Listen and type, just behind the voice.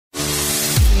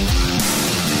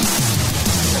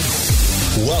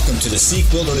Welcome to the Seek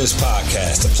Wilderness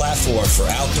Podcast, a platform for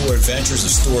outdoor adventures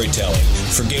and storytelling,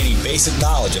 for gaining basic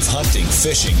knowledge of hunting,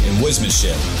 fishing, and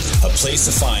woodsmanship. A place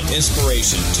to find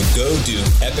inspiration to go do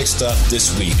epic stuff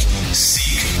this week.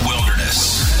 Seek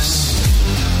Wilderness.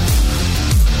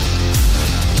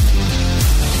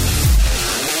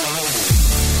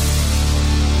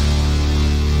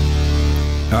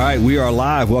 All right, we are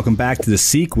live. Welcome back to the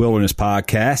Seek Wilderness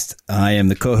Podcast. I am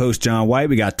the co-host, John White.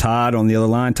 We got Todd on the other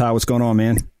line. Todd, what's going on,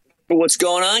 man? What's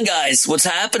going on, guys? What's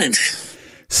happening?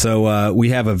 So we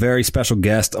have a very special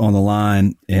guest on the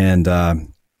line, and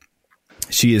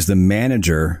she is the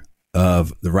manager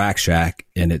of the Rack Shack,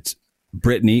 and it's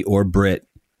Brittney or Britt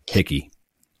Hickey.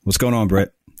 What's going on,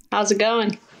 Britt? How's it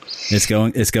going? It's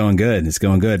going good. It's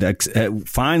going good.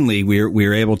 Finally, we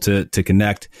were able to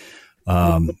connect.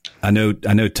 I know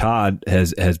Todd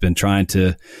has been trying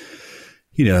to,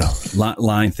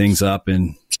 line things up,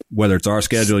 and whether it's our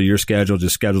schedule, your schedule,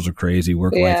 just schedules are crazy.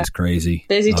 Work life is crazy.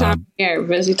 Busy time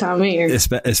of year.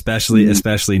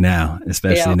 Especially now.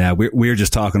 Now. We were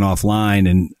just talking offline,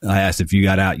 and I asked if you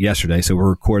got out yesterday. So we're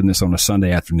recording this on a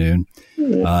Sunday afternoon.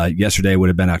 Yesterday would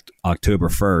have been October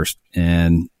 1st,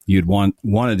 and you'd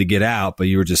wanted to get out, but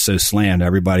you were just so slammed.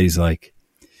 Everybody's like,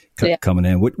 coming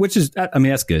in, which is, I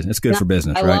mean, that's good. It's good for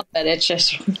business, right? I love it. It's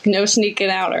just no sneaking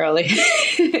out early.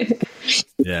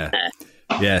 Yeah.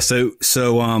 So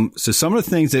some of the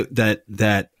things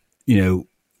that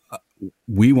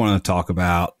we want to talk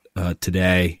about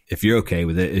today, if you're okay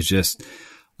with it, is just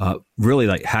really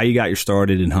like how you got your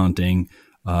started in hunting,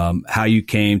 how you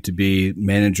came to be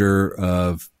manager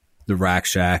of the Rack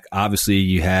Shack. Obviously,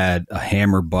 you had a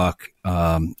hammer buck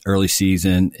early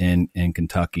season in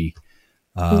Kentucky.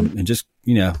 And just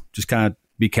kind of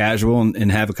be casual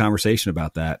and have a conversation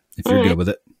about that if you're good with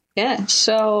it. Yeah.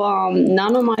 So,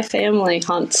 none of my family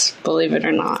hunts, believe it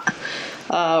or not,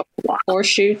 or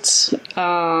shoots.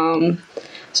 So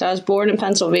I was born in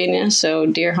Pennsylvania. So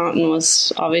deer hunting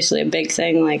was obviously a big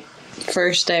thing. Like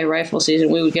first day rifle season,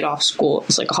 we would get off school. It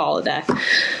was like a holiday.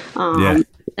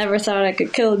 Never thought I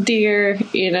could kill a deer,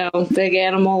 big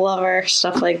animal lover,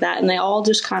 stuff like that. And they all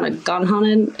just kind of gun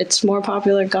hunted. It's more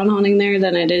popular gun hunting there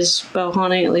than it is bow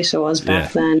hunting. At least it was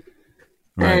back then.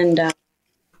 Right. And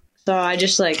so I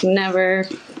just never,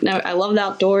 I loved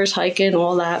outdoors, hiking,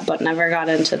 all that, but never got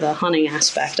into the hunting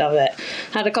aspect of it.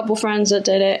 Had a couple friends that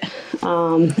did it.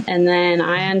 And then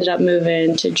I ended up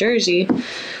moving to Jersey.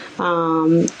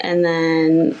 And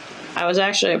then I was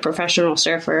actually a professional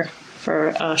surfer for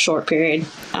a short period.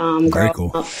 Very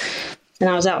cool. Up. And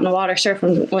I was out in the water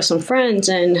surfing with some friends,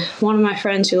 and one of my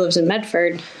friends who lives in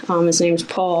Medford, his name's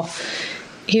Paul,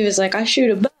 he was like, I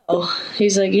shoot a bow.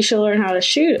 He's like, you should learn how to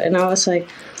shoot. And I was like,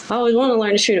 I always want to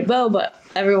learn to shoot a bow, but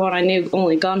everyone I knew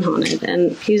only gun hunted.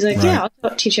 And he's like, yeah,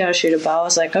 I'll teach you how to shoot a bow. I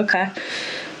was like, okay. I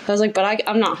was like, but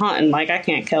I'm not hunting. Like, I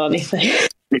can't kill anything.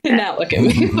 Now look at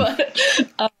me. But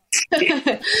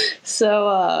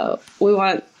so we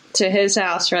went to his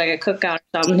house for like a cookout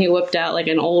or something. He whipped out like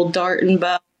an old dart and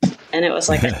bow, and it was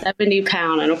like a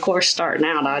 70-pound. And of course, starting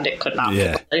out, I could not pull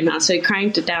it out. So he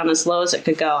cranked it down as low as it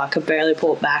could go. I could barely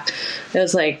pull it back. It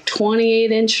was like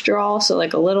 28-inch draw, so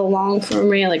like a little long for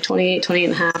me, like 28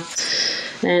 and a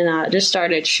half. And I just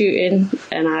started shooting,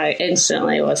 and I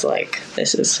instantly was like,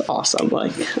 this is awesome.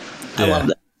 Like, I love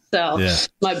it. So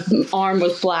my arm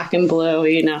was black and blue.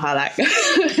 You know how that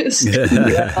goes.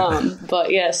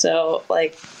 But yeah, so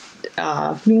like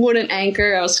wouldn't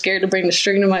anchor. I was scared to bring the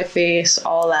string to my face,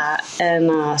 all that.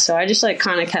 And so I just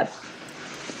kind of kept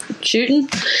shooting.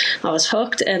 I was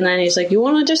hooked. And then he's like, you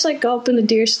want to just go up in the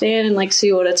deer stand and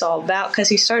see what it's all about? Because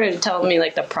he started telling me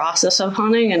the process of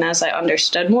hunting. And as I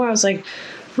understood more, I was like,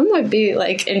 I might be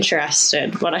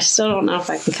interested, but I still don't know if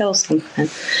I can kill something.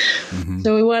 Mm-hmm.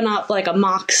 So we went up a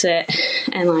mock sit,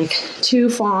 and 2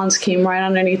 fawns came right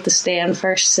underneath the stand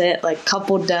first sit,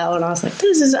 couple doe, and I was like,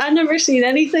 I've never seen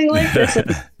anything like this.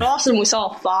 It's awesome. We saw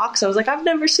a fox. I was like, I've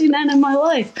never seen that in my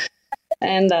life.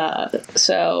 And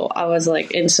so I was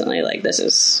instantly this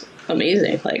is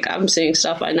amazing. I'm seeing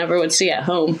stuff I never would see at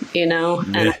home,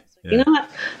 and you know what?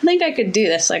 I think I could do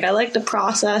this. I like the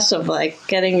process of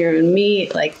getting your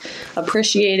meat,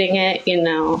 appreciating it,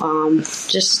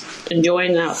 just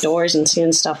enjoying the outdoors and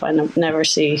seeing stuff I never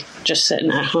see just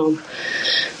sitting at home.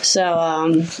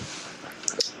 So,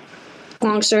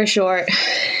 long story short,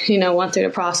 went through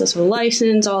the process of a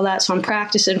license, all that. So I'm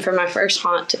practicing for my first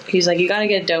hunt. He's like, you got to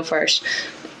get a doe first.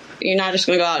 You're not just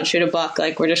going to go out and shoot a buck.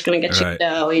 We're just going to get you a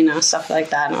doe, stuff like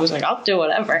that. And I was like, I'll do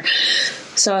whatever.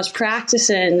 So I was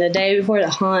practicing the day before the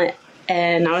hunt,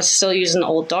 and I was still using the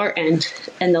old dart end,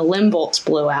 and the limb bolts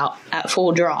blew out at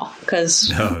full draw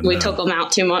because we took them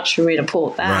out too much for me to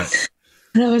pull it back. Right.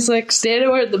 And I was like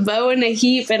standing with the bow in a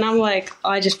heap, and I'm like,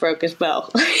 I just broke his bow.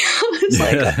 I was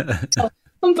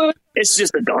like, it's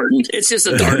just a dart. It's just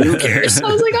a dart. Who cares?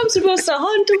 I was like, I'm supposed to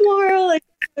hunt tomorrow. Like,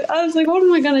 I was like, what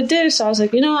am I gonna do? So I was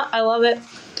like, you know what? I love it.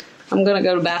 I'm gonna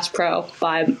go to Bass Pro,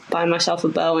 buy myself a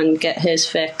bow, and get his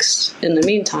fixed in the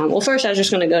meantime. Well, first I was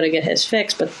just gonna go to get his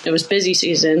fixed, but it was busy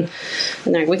season,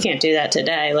 and they're like, we can't do that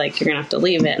today. Like, you're gonna have to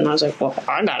leave it. And I was like, well,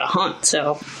 I gotta hunt,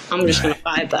 so I'm just gonna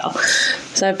buy a bow.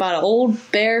 So I bought an old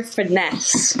Bear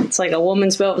Finesse. It's like a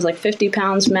woman's bow. It was like 50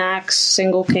 pounds max,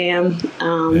 single cam.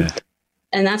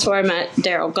 And that's where I met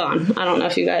Daryl Gunn. I don't know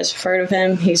if you guys have heard of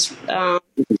him. He's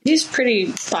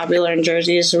pretty popular in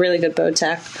Jersey. He's a really good bow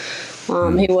tech.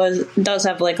 He does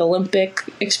have like Olympic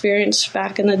experience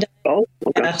back in the day. Oh,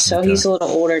 okay. Yeah, so he's a little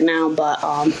older now, but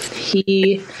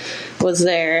he was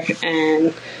there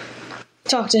and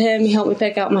talked to him. He helped me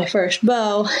pick out my first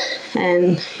bow,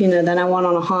 and then I went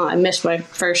on a hunt. I missed my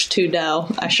first 2 doe.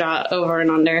 I shot over and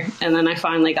under, and then I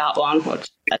finally got one, which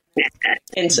I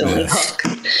instantly hooked.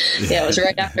 Yeah, it was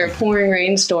right after a pouring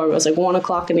rainstorm. It was like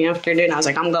 1:00 in the afternoon. I was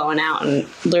like, I'm going out, and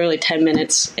literally 10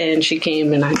 minutes in, she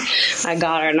came, and I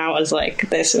got her, and I was like,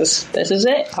 this is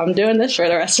it. I'm doing this for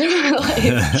the rest of my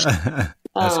life.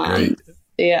 That's great.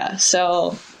 Yeah,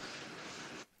 so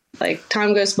like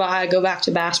time goes by, I go back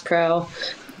to Bass Pro.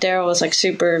 Daryl was like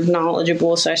super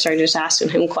knowledgeable, so I started just asking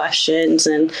him questions,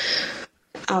 and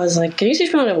I was like, can you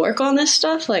teach me how to work on this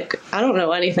stuff? Like, I don't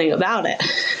know anything about it.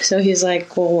 So he's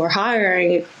like, well, we're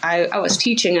hiring. I was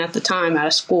teaching at the time out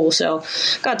of school, so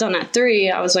got done at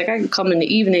 3. I was like, I can come in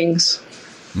the evenings.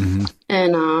 Mm-hmm.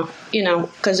 And,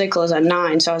 because they close at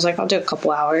 9. So I was like, I'll do a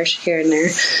couple hours here and there.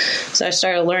 So I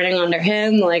started learning under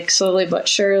him, like slowly but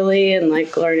surely, and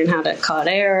like learning how to cut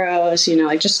arrows,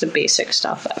 like just the basic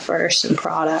stuff at first and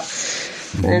product.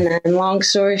 Mm-hmm. And then long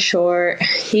story short,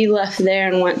 he left there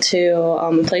and went to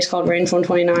a place called Range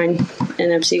 129 in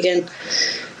Muskegon.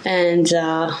 And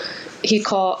he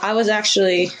called, I was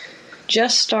actually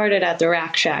just started at the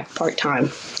Rack Shack part-time.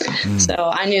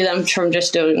 So I knew them from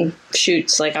just doing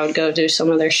shoots. Like I would go do some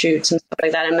of their shoots and stuff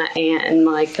like that. I met Ant and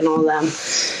Mike and all them.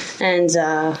 And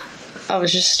I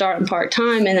was just starting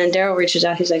part-time. And then Daryl reaches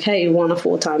out. He's like, hey, you want a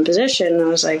full-time position? And I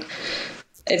was like,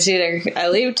 it's either I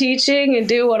leave teaching and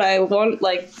do what I want,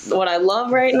 like what I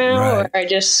love right now,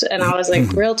 right. Or I was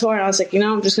like real torn. I was like,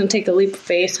 I'm just going to take the leap of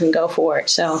faith and go for it.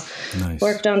 So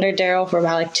Worked under Daryl for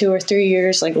about like 2 or 3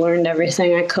 years, like learned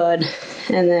everything I could.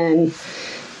 And then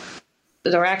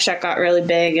the Rack Shack got really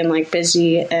big and like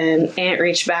busy, and Ant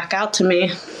reached back out to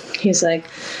me. He's like,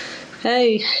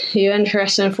 hey, you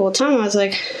interested in full time? I was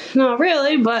like, not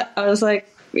really, but I was like,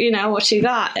 what you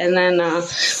got? And then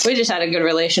we just had a good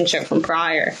relationship from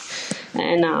prior,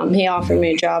 and he offered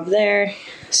me a job there.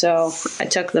 So I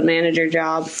took the manager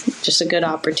job, just a good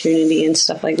opportunity and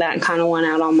stuff like that, and kind of went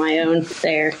out on my own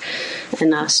there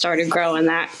and started growing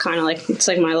that kind of like, it's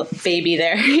like my baby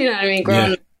there, you know what I mean?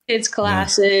 Growing kids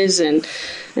classes and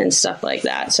stuff like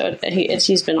that. So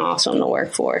he's been awesome to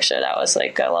work for. So that was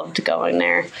like, I loved going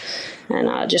there.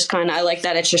 And just kind of, I like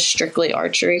that it's just strictly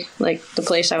archery. Like the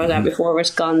place I was at before was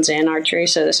guns and archery.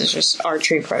 So this is just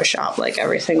archery pro shop, like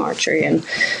everything archery. And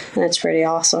it's pretty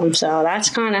awesome. So that's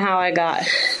kind of how I got,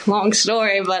 long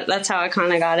story, but that's how I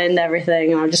kind of got into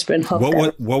everything. And I've just been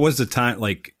hooked. What was the time,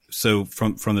 like, so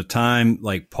from the time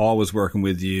like Paul was working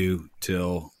with you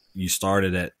till you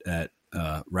started at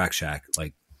Rack Shack,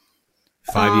 like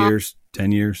 5 years,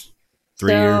 10 years,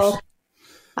 3 years?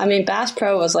 I mean, Bass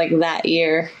Pro was like that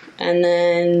year. And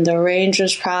then the range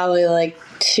was probably like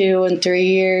 2 and 3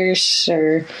 years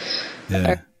or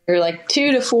like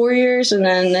 2 to 4 years. And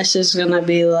then this is going to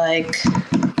be like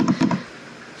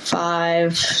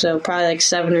 5. So probably like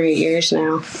 7 or 8 years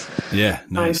now. Yeah.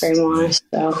 Nice. Time frame wise.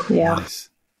 So yeah. Nice.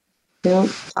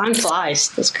 Time flies.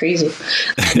 That's crazy.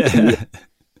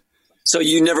 So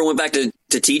you never went back to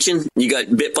teaching? You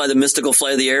got bit by the mystical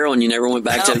fly of the arrow and you never went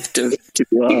back to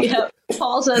Yeah.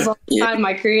 Paul says all the time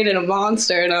I created a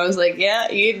monster, and I was like,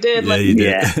 yeah, you did. Yeah, you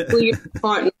did.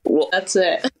 Well, that's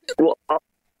it. Well,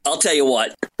 I'll tell you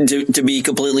what, to be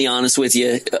completely honest with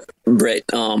you, Britt,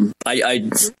 I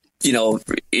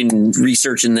in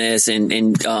researching this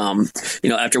and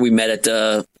after we met at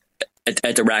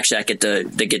the Rack Shack at the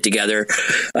get together,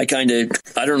 I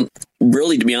don't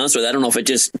really, to be honest with you, I don't know if it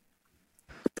just,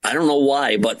 I don't know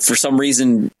why, but for some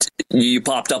reason you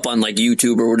popped up on like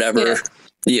YouTube or whatever. Yeah.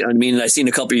 You know what I mean? I seen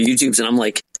a couple of YouTubes and I'm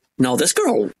like, no, this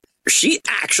girl she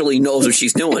actually knows what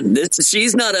she's doing.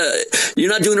 She's not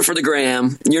you're not doing it for the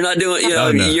gram. You're not doing,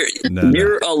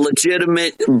 you're a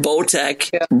legitimate bow tech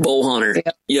bow hunter.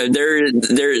 Yeah. There's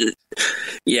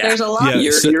a lot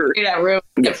you're that room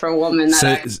for a woman that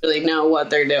actually know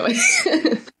what they're doing.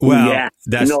 Well,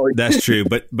 that's true.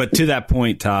 But to that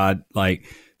point, Todd, like,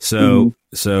 so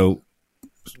some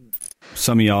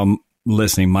of y'all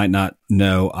listening might not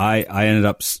know, I ended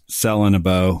up selling a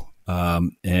bow,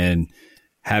 and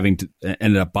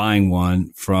ended up buying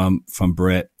one from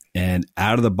Britt, and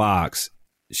out of the box,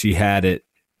 she had it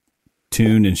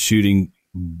tuned and shooting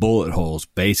bullet holes.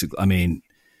 Basically, I mean,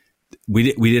 we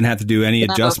didn't have to do any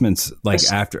adjustments like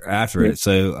after it.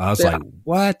 So I was like,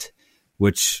 what?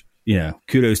 Which,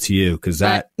 kudos to you, because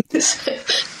that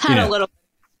had a little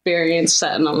experience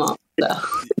setting them up. So.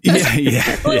 Yeah,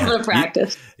 a little bit of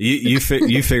practice. You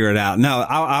figure it out. No,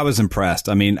 I was impressed.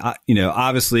 I mean,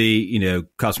 obviously,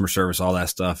 customer service, all that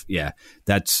stuff. Yeah,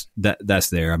 that's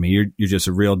there. I mean, you're just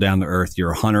a real down to earth.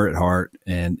 You're a hunter at heart,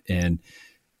 and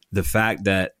the fact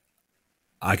that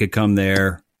I could come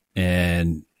there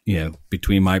and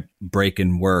between my break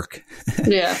and work,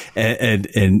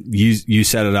 and you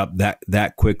set it up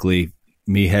that quickly.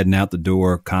 Me heading out the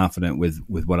door, confident with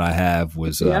what I have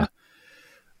was.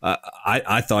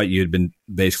 I thought you had been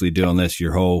basically doing this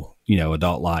your whole,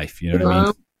 adult life. You know what I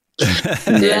mean?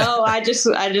 No, I just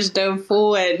dove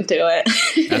full into it.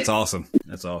 That's awesome.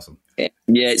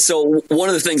 Yeah. So one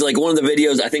of the things, like one of the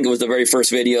videos, I think it was the very first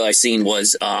video I seen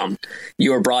was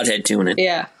your broadhead tuning.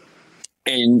 Yeah.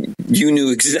 And you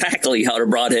knew exactly how to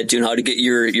broadhead tune, how to get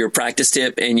your practice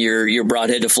tip and your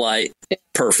broadhead to fly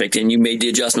perfect, and you made the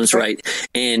adjustments right.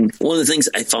 And one of the things,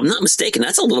 if I'm not mistaken,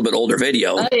 that's a little bit older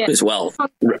video as well.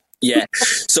 Yeah.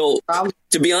 So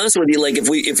to be honest with you, like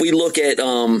if we look at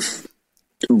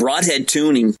broadhead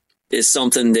tuning is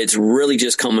something that's really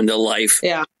just coming to life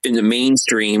in the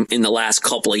mainstream in the last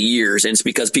couple of years, and it's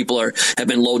because people have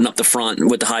been loading up the front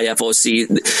with the high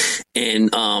FOC,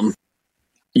 and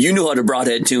you knew how to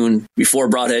broadhead tune before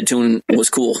broadhead tune was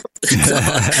cool. So,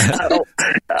 I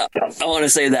want to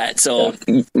say that. So,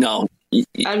 no.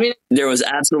 I mean, there was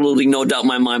absolutely no doubt in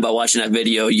my mind by watching that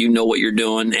video. You know what you're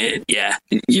doing, and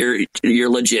you're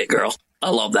legit, girl. I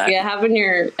love that. Yeah, having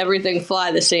your everything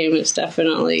fly the same is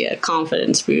definitely a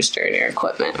confidence booster in your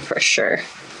equipment for sure.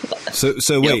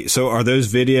 So wait, so are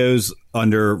those videos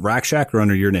under Rack Shack or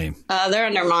under your name? They're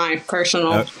under my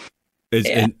personal.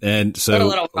 And so a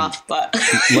little rough, but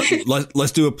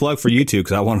let's do a plug for YouTube,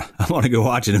 because I want to go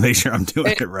watch it and make sure I'm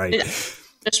doing it right.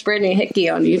 Just Brittney Hickey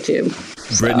on YouTube.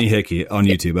 Brittney Hickey on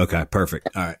YouTube. Okay, perfect.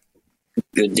 All right,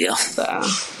 good deal.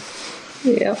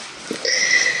 Yeah.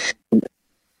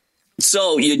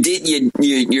 So you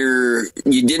didn't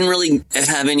really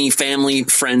have any family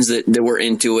friends that were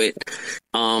into it.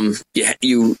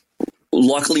 You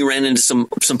luckily ran into some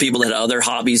people that had other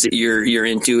hobbies that you're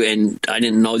into, and I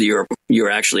didn't know that you're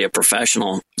actually a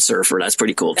professional surfer. That's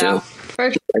pretty cool too.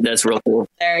 That's real cool.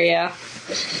 There,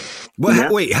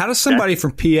 Well, wait, how does somebody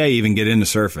from PA even get into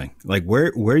surfing? Like,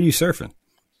 where are you surfing?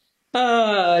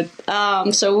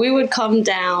 So we would come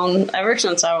down ever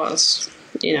since I was,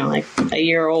 like a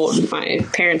year old. My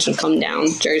parents would come down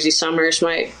Jersey summers.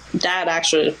 My dad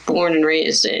actually was born and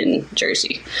raised in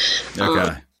Jersey.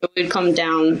 Okay. So we'd come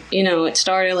down, it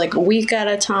started like a week at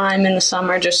a time in the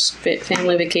summer, just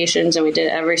family vacations, and we did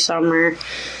it every summer.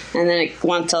 And then it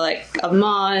went to like a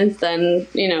month, and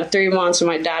 3 months, and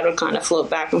my dad would kind of float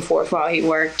back and forth while he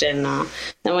worked. And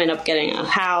then we ended up getting a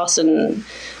house and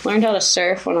learned how to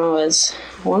surf when I was,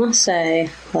 I want to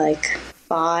say, like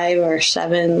 5 or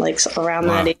 7, like around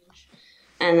that age.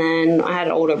 And then I had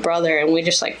an older brother, and we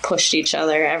just like pushed each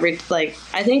other I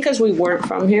think because we weren't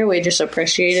from here, we just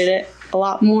appreciated it a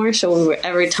lot more. So we were,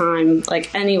 every time,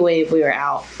 like any wave, we were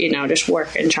out, just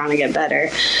working, trying to get better.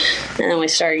 And then we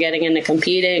started getting into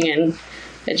competing, and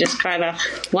it just kind of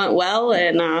went well,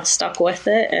 and stuck with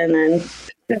it. And then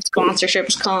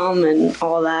sponsorships come and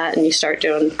all that, and you start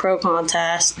doing pro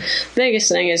contests.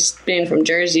 Biggest thing is being from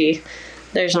Jersey,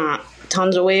 there's not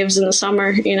tons of waves in the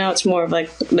summer. It's more of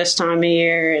like this time of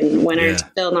year, and winter it's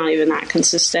still not even that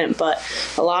consistent, but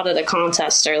a lot of the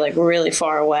contests are like really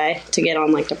far away to get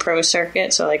on like the pro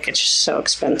circuit, so like it's just so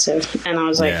expensive. And I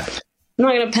was like, I'm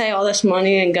not going to pay all this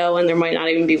money and go, and there might not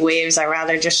even be waves. I'd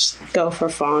rather just go for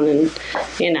fun and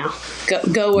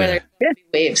go where there's going to be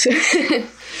waves.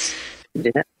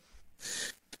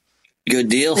 Good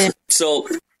deal. So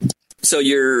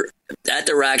you're at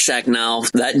the Rack Shack now.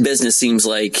 That business seems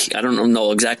like, I don't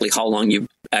know exactly how long you've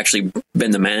actually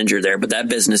been the manager there, but that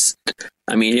business,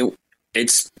 I mean,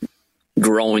 it's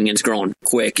growing. It's growing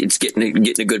quick. It's getting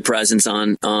a good presence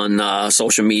on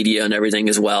social media and everything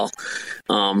as well.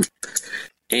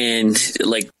 And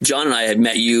like John and I had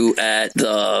met you at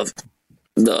what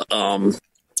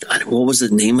was the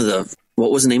name of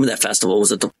that festival?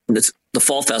 Was it the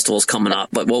fall festival is coming up,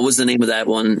 but what was the name of that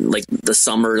one? Like the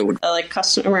summer, like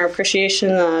customer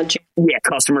appreciation.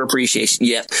 Customer appreciation.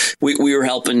 Yeah, we were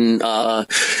helping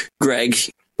Greg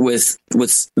with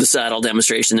the saddle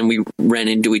demonstration, and we ran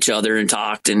into each other and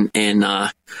talked, and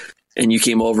you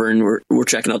came over and we're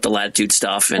checking out the Latitude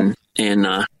stuff, and then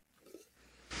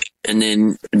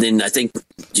I think,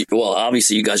 well,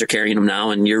 obviously you guys are carrying them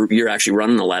now, and you're actually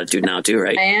running the Latitude now too,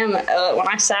 right? I am. When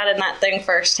I sat in that thing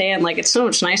firsthand, like, it's so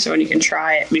much nicer when you can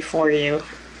try it before you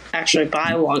actually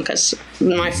buy one, because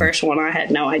my first one, I had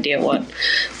no idea what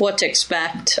to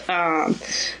expect.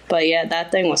 But yeah,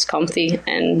 that thing was comfy,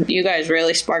 and you guys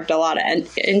really sparked a lot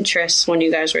of interest when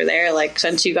you guys were there. Like,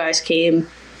 since you guys came,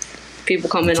 people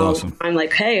come in all the time,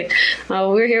 like, hey,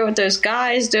 we're here with those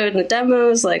guys doing the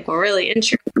demos. Like, we're really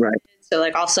interested. Right. So,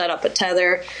 like, I'll set up a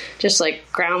tether, just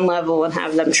like ground level, and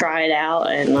have them try it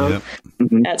out. And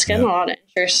it's getting a lot of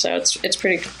interest. So it's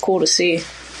pretty cool to see.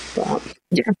 But,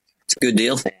 yeah, it's a good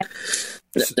deal.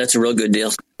 That's a real good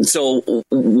deal. So,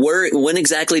 when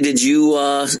exactly did you,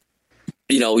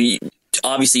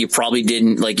 obviously you probably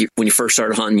didn't, like, when you first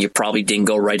started hunting, you probably didn't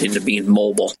go right into being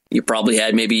mobile. You probably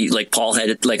had maybe, like Paul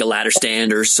had, like a ladder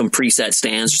stand or some preset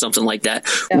stands or something like that.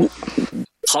 Yeah.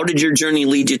 How did your journey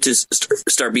lead you to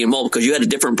start being mobile? Because you had a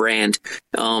different brand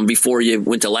before you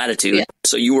went to Latitude. Yeah.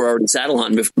 So you were already saddle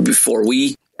hunting before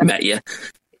we met you.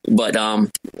 But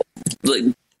like,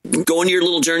 go into your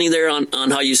little journey there on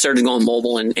how you started going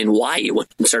mobile and why you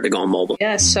started going mobile.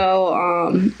 Yeah,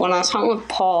 so when I was hunting with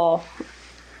Paul,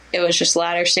 it was just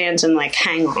ladder stands and like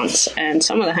hang-ons, and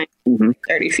some of the hang-ons were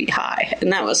 30 feet high,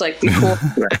 and that was like before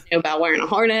I knew about wearing a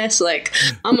harness. Like,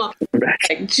 I'm up,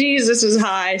 like, geez, this is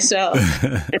high. So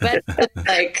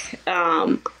like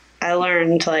I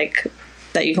learned like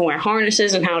that you can wear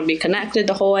harnesses and how to be connected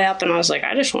the whole way up, and I was like,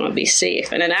 I just want to be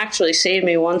safe. And it actually saved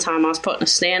me one time. I was putting a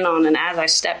stand on, and as I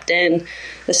stepped in,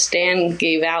 the stand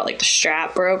gave out, like the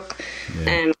strap broke,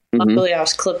 and luckily I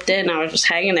was clipped in. I was just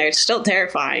hanging there. It's still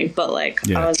terrifying, but like,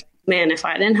 I was, man, if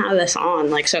I didn't have this on,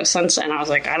 like, so since then I was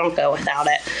like, I don't go without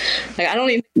it. Like, I don't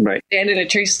even stand in a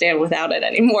tree stand without it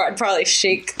anymore. I'd probably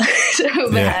shake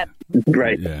so bad.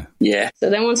 Right. Yeah. So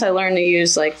then once I learned to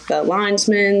use like the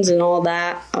linesmans and all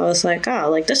that, I was like, oh,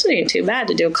 like, this ain't too bad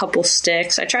to do a couple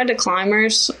sticks. I tried the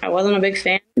climbers. I wasn't a big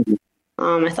fan.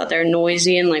 I thought they were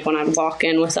noisy, and like when I'd walk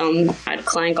in with them, I'd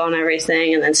clank on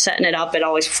everything, and then setting it up, it'd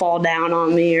always fall down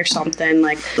on me or something.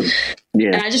 Like,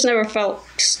 and I just never felt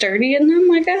sturdy in them,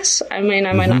 I guess. I mean,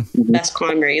 I might not be the best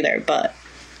climber either, but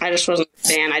I just wasn't a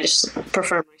fan. I just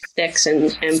prefer my sticks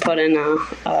and put in a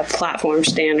platform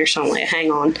stand or something, like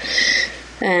hang on.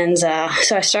 And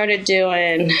so I started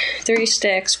doing 3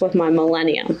 sticks with my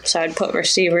Millennium. So I'd put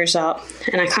receivers up,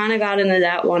 and I kind of got into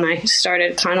that when I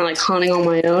started kind of like hunting on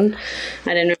my own.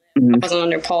 I wasn't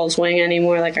under Paul's wing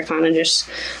anymore. Like, I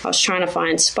was trying to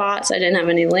find spots. I didn't have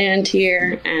any land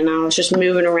here, and I was just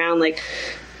moving around. Like,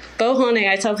 bow hunting,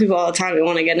 I tell people all the time they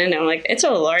want to get into it. I'm like, it's a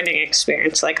learning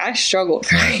experience. Like, I struggled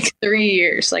for like 3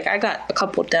 years. Like, I got a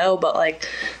couple doe, but like,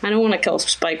 I don't want to kill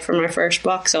spike for my first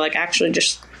buck. So like, actually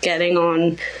just getting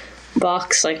on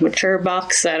bucks, like mature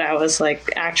bucks that I was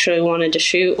like actually wanted to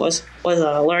shoot was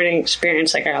a learning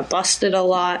experience. Like, I got busted a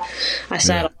lot. I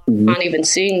sat not even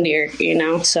seeing deer,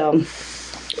 so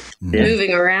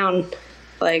moving around,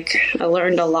 like, I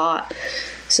learned a lot.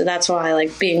 So that's why,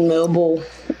 like, being mobile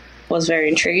was very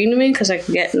intriguing to me, because I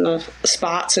could get in the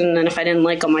spots, and then if I didn't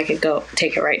like them, I could go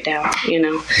take it right down,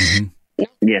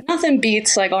 Nothing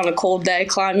beats, like, on a cold day,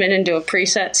 climbing into a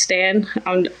preset stand.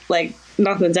 I'm like,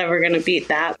 nothing's ever going to beat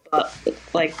that. But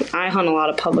like, I hunt a lot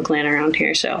of public land around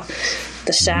here, so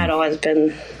the saddle has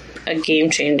been a game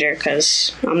changer,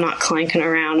 because I'm not clanking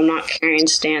around, I'm not carrying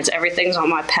stands, everything's on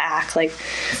my pack. Like,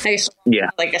 I used to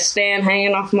like a stand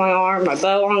hanging off my arm, my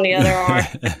bow on the other arm.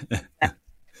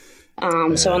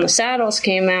 So when the saddles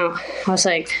came out, I was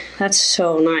like, that's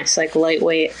so nice, like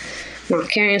lightweight, not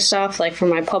carrying stuff, like for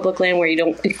my public land where you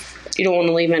don't want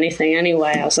to leave anything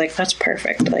anyway. I was like, that's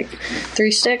perfect. Like 3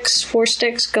 sticks, 4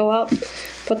 sticks, go up,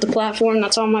 put the platform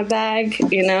that's on my bag,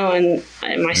 and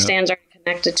my stands are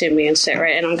connected to me and sit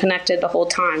right, and I'm connected the whole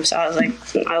time. So I was like,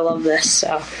 I love this.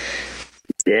 So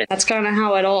that's kind of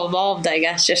how it all evolved, I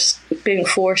guess, just being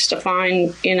forced to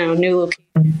find, new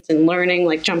locations and learning,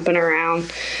 like jumping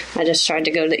around. I just tried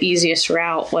to go the easiest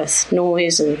route with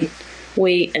noise and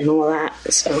weight and all that.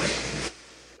 So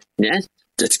yeah,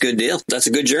 that's a good deal. That's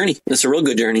a good journey. That's a real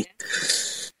good journey.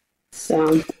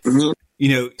 So,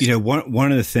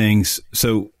 one of the things.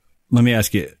 So let me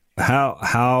ask you,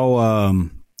 how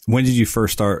when did you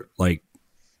first start like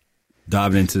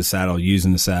diving into the saddle,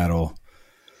 using the saddle?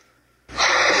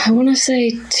 I want to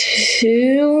say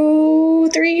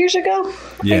 2-3 years ago.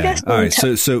 Yeah. I guess. All right.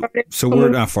 So we're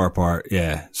not far apart.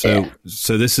 Yeah. So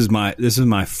this is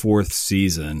my fourth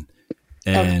season,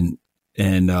 and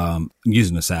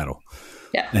using the saddle.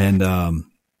 Yeah. And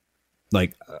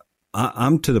like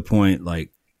I'm to the point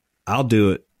like I'll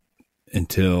do it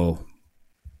until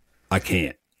I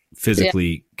can't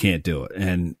physically can't do it.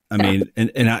 And I mean,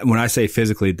 when I say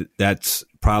physically, that's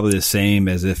probably the same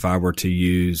as if I were to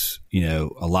use, a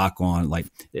lock on, like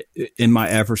in my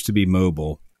efforts to be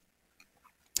mobile,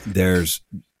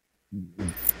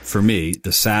 for me,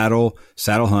 the saddle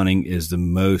hunting is the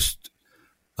most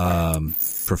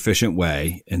proficient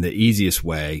way and the easiest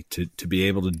way to be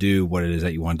able to do what it is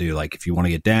that you want to do. Like if you want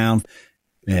to get down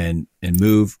and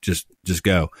move, just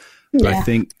go. But I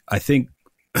think,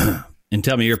 and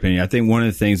tell me your opinion. I think one of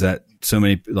the things that so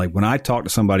many, like when I talk to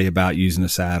somebody about using a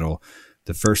saddle,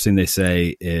 the first thing they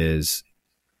say is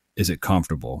it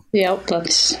comfortable? Yep.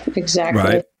 That's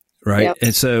exactly right. Yep.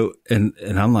 And so, and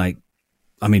I'm like,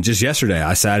 I mean, just yesterday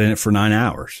I sat in it for 9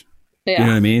 hours. Yeah. You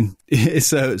know what I mean?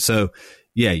 So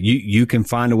yeah, you can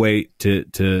find a way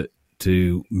to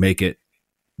make it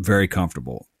very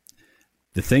comfortable.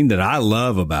 The thing that I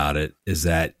love about it is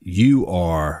that you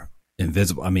are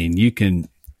invisible. I mean, you can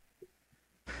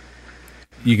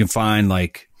find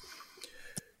like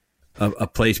a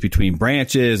place between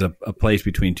branches, a place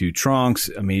between two trunks.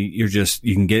 I mean, you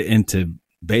can get into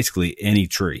basically any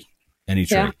tree.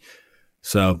 Yeah.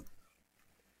 So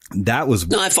that was.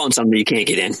 No, I found something you can't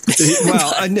get in.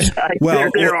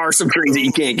 There are some trees that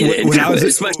you can't get in,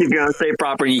 especially if you're on state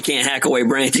property and you can't hack away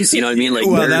branches. You know what I mean? Like,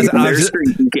 there's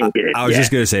trees you can't get in. I was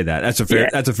just going to say that. That's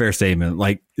a fair statement.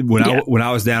 Like when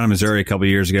I was down in Missouri a couple of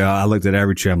years ago, I looked at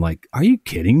every tree. I'm like, are you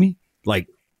kidding me? Like,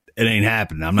 it ain't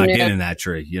happening. I'm not getting in that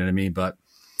tree. You know what I mean? But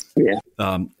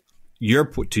to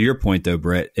your point though,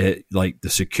 Britt, like the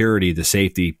security, the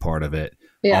safety part of it,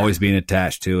 always being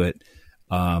attached to it,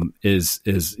 is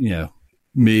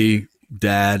me,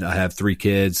 dad. I have 3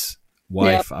 kids,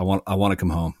 wife. I want to come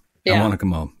home. I want to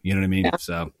come home. You know what I mean?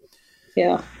 So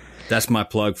that's my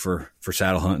plug for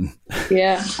saddle hunting.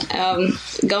 Yeah.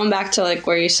 Going back to like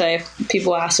where you say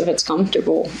people ask if it's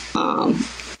comfortable.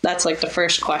 That's like the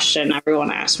first question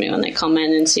everyone asks me when they come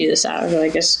in and see the saddle. They're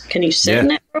like, can you sit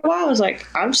in it for a while? I was like,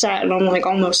 I've sat in them like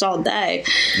almost all day.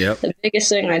 Yep. The biggest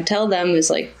thing I tell them is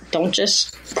like, don't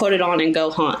just put it on and go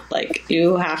hunt. Like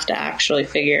you have to actually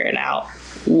figure it out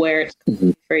where it's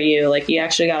for you. Like you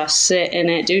actually got to sit in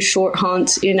it, do short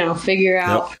hunts, figure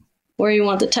out where you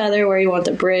want the tether, where you want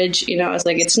the bridge. It's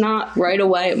like, it's not right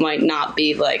away. It might not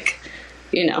be like,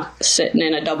 sitting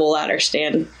in a double ladder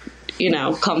stand,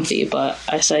 comfy, but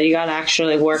I said you got to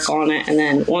actually work on it, and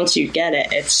then once you get it,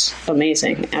 it's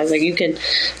amazing. I was like,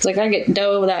 it's like I get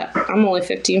doe that I'm only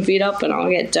 15 feet up, and I'll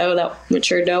get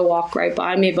mature doe walk right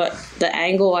by me, but the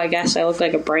angle, I guess I look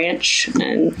like a branch,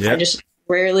 and I just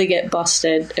rarely get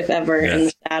busted, if ever, in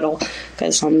the saddle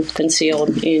because I'm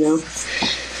concealed.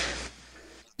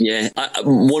 Yeah,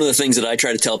 one of the things that I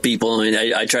try to tell people, and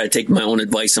I try to take my own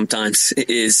advice sometimes,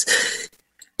 is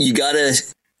you gotta.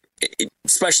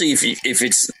 Especially if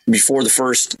it's before the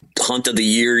first hunt of the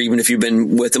year, even if you've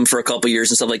been with them for a couple of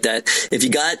years and stuff like that, if you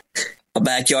got a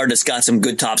backyard that's got some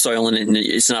good topsoil in it and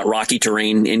it's not rocky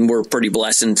terrain, and we're pretty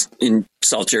blessed in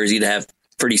South Jersey to have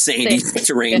pretty sandy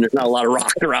terrain. There's not a lot of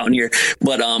rock around here.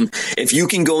 But if you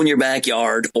can go in your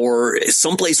backyard or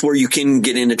someplace where you can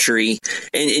get in a tree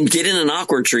and get in an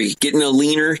awkward tree, get in a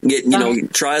leaner,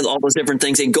 try all those different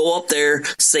things and go up there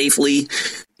safely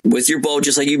with your bow,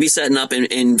 just like you'd be setting up,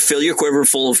 and fill your quiver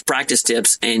full of practice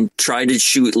tips and try to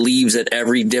shoot leaves at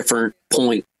every different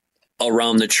point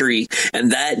around the tree.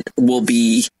 And that will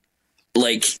be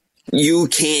like, you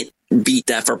can't beat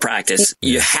that for practice.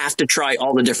 You have to try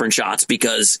all the different shots,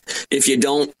 because if you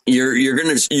don't, you are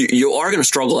going to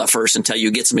struggle at first until you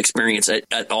get some experience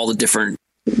at all the different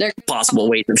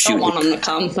possible ways of shooting. I want them to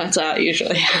come. That's how it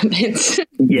usually happens.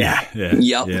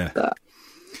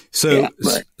 So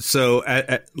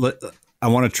I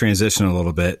want to transition a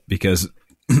little bit, because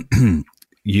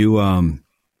you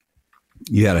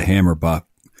had a hammer buck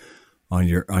on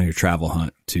your travel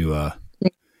hunt to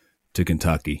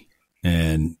Kentucky,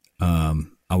 and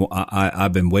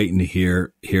I've been waiting to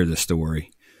hear the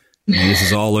story. And this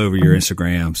is all over your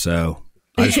Instagram, so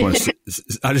I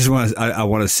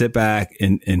want to sit back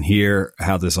and hear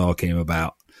how this all came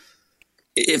about.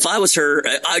 if I was her,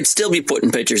 I'd still be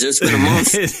putting pictures. It's been a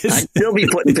month. I'd still be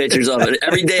putting pictures of it.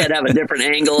 Every day I'd have a different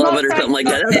angle of it or something like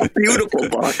that. That's a beautiful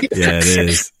buck. Yeah, it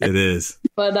is. It is.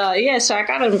 But so I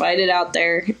got invited out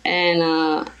there, and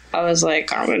I was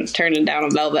like, I'm turning down a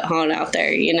velvet hunt out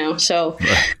there, So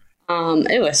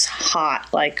it was hot,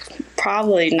 like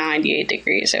probably 98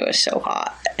 degrees. It was so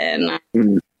hot. And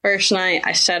first night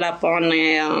I set up on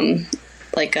a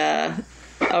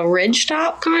ridge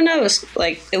top, kind of. It was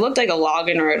like, it looked like a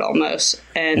logging road almost,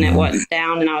 and it went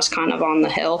down, and I was kind of on the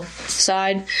hill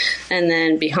side, and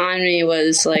then behind me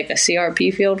was like a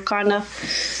CRP field, kind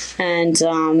of, and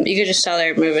you could just tell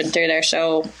they were moving through there.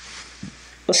 So I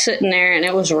was sitting there, and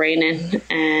it was raining,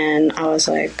 and I was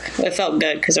like, it felt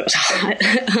good because it was hot.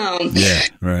 Yeah,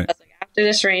 right. I was like, after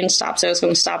this rain stops, I was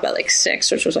going to stop at like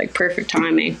 6, which was like perfect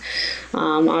timing.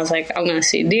 I was like, I'm going to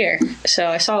see deer. So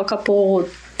I saw a couple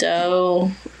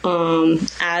doe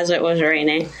as it was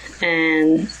raining,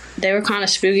 and they were kind of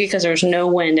spooky because there was no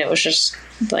wind. It was just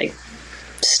like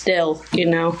still,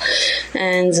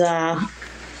 and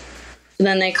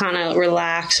then they kind of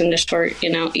relaxed and just were,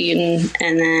 eating.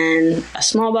 And then a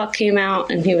small buck came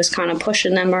out, and he was kind of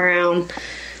pushing them around.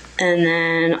 And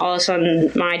then all of a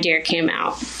sudden, my deer came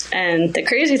out. And the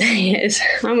crazy thing is,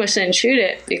 I almost didn't shoot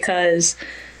it because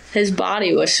his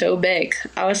body was so big.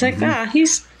 I was like,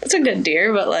 that's a good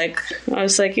deer. But like, I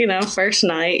was like, first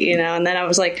night, and then I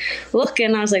was like,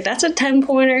 looking, I was like, that's a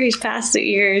 10-pointer. He's past the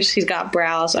ears. He's got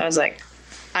brows. I was like,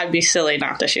 I'd be silly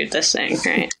not to shoot this thing,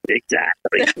 right?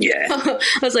 Exactly. Yeah. I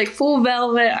was like, full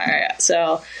velvet. All right.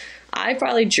 So I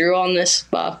probably drew on this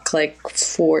buck like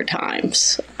 4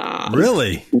 times.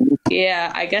 Really?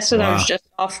 Yeah. I guess when I was just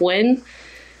off wind,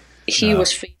 he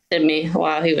was facing me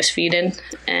while he was feeding.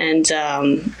 And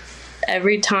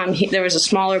every time there was a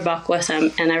smaller buck with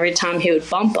him, and every time he would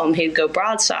bump him, he'd go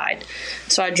broadside.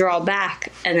 So I'd draw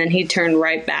back, and then he'd turn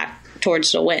right back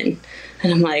towards the wind.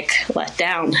 And I'm like, let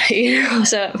down,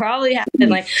 So it probably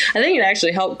happened. Like, I think it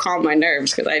actually helped calm my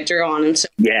nerves because I drew on him. So.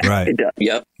 Yeah, right. It does.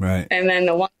 Yep. Right. And then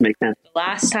the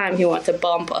last time he went to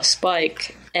bump a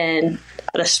spike, and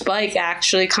the spike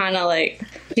actually kind of like,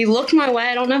 he looked my way.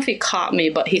 I don't know if he caught me,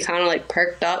 but he kind of like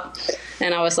perked up,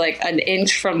 and I was like an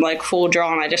inch from like full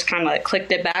draw, and I just kind of like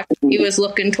clicked it back. He was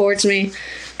looking towards me,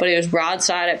 but he was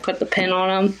broadside. I put the pin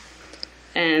on him,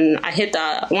 and I hit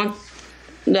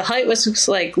the height was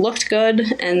like looked good,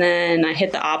 and then I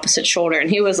hit the opposite shoulder, and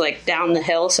he was like down the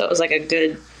hill, so it was like a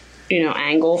good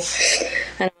angle,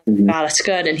 and I was like, God, that's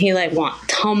good. And he like went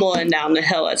tumbling down the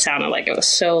hill. It sounded like it was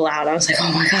so loud. I was like,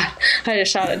 oh my God, I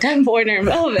just shot a 10-pointer in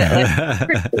velvet, like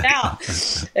freaked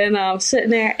out. And I'm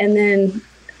sitting there, and then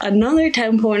another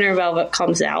 10-pointer in velvet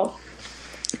comes out,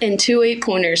 and 2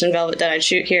 8-pointers in velvet that I'd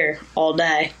shoot here all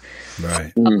day.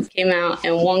 Right. Came out,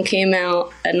 and one came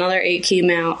out, another 8 came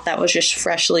out that was just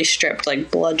freshly stripped, like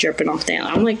blood dripping off the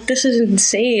antler. I'm like, this is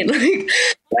insane. Like,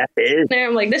 that is.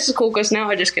 I'm like, this is cool because now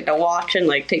I just get to watch and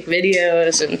like take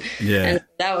videos, and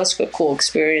that was a cool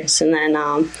experience. And then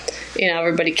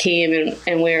everybody came,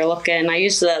 and we were looking. I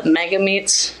used the mega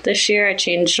meats this year. I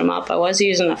changed them up. I was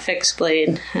using a fixed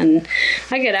blade, and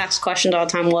I get asked questions all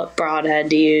the time what broadhead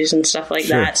to use and stuff like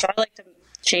that. So I like to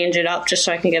change it up just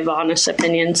so I can give honest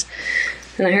opinions.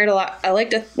 And I heard a lot. I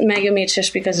like the mega meats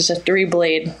just because it's a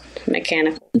 3-blade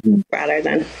mechanical rather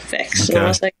than fixed. Okay. And I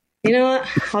was like, you know what?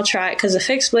 I'll try it, because the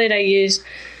fixed blade I used,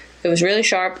 it was really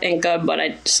sharp and good, but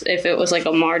if it was like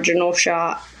a marginal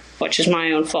shot, which is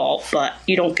my own fault, but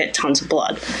you don't get tons of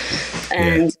blood.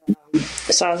 And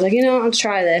so I was like, I'll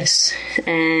try this.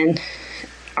 And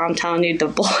I'm telling you, the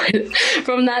blood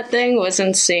from that thing was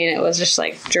insane. It was just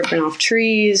like dripping off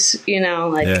trees,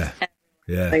 like,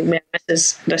 like, man,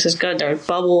 this is good. There were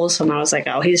bubbles, and I was like,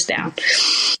 oh, he's down.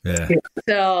 Yeah.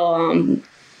 So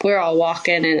we're all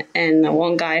walking, and the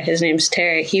one guy, his name's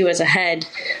Terry, he was ahead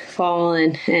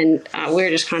falling, and we were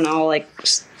just kind of all like,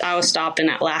 I was stopping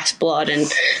at last blood and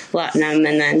letting him,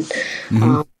 and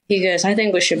then he goes, I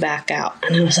think we should back out.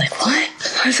 And I was like,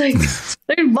 what? I was like,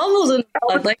 there's bubbles in the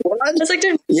blood. Like, I was like,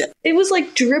 it was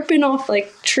like dripping off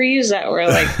like trees that were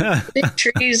like big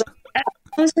trees.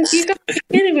 I was like, you gotta be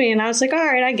kidding me. And I was like, all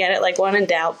right, I get it. Like, when in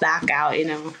doubt, back out, Right.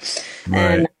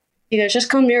 And he goes, just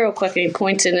come here real quick. And he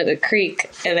points into the creek,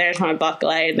 and there's my buck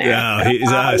laying there. Yeah,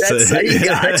 he's awesome. He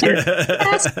got you.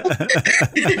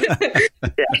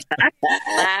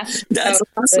 That's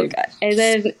awesome. And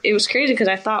then it was crazy because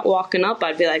I thought walking up,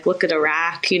 I'd be like, look at the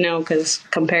rack, because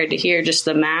compared to here, just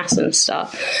the mass and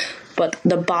stuff. But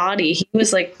the body, he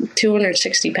was like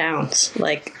 260 pounds.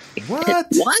 Like, what?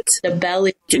 The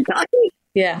belly. Kentucky?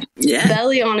 Yeah. Yeah.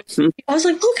 Belly on it. I was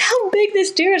like, look how big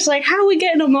this deer is. Like, how are we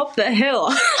getting him up the hill?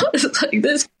 It's like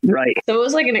this. Right. So it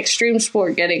was like an extreme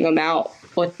sport getting him out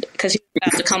because he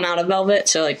had to come out of velvet.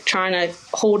 So like trying to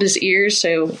hold his ears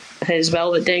so his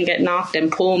velvet didn't get knocked and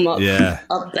pull him up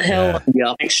the hill.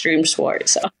 Yeah. Extreme sport.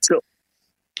 So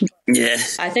yeah.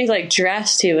 I think like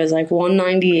dressed he was like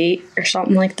 198 or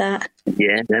something like that.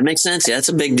 Yeah, that makes sense. Yeah, that's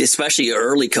a big, especially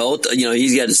early coat. You know,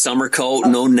 he's got a summer coat,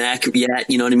 no neck yet.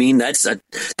 You know what I mean? That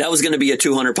was going to be a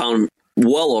 200-pound,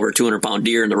 well over 200-pound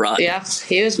deer in the rut. Yeah,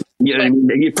 he was. You know what I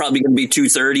mean? He's probably going to be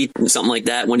 230, something like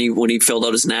that when he filled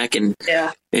out his neck and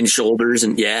shoulders,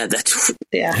 and that's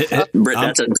Britt,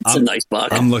 that's a nice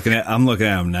buck. I'm looking at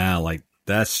him now. Like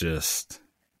that's just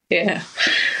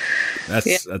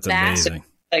that's amazing.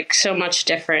 Like so much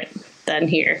different than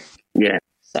here. Yeah.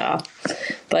 So,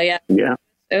 but yeah,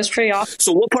 it was pretty awesome.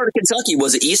 So, what part of Kentucky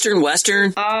was it? Eastern,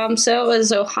 western? So it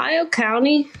was Ohio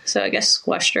County. So I guess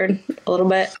western a little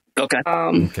bit. Okay.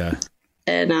 Okay.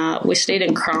 And we stayed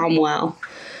in Cromwell,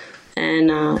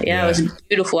 and it was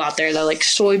beautiful out there. Though, like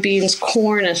soybeans,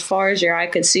 corn, as far as your eye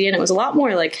could see, and it was a lot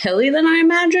more like hilly than I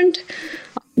imagined.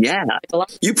 Yeah,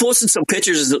 you posted some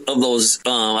pictures of those.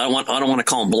 I don't want to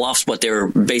call them bluffs, but they were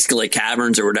basically like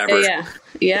caverns or whatever.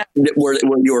 Yeah. Where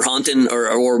you were hunting,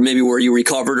 or maybe where you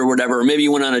recovered or whatever. Or maybe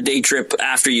you went on a day trip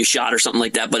after you shot or something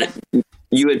like that. But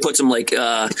you had put some like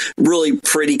really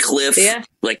pretty cliff,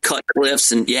 like cut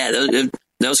cliffs, and that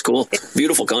was cool.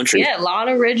 Beautiful country. Yeah, a lot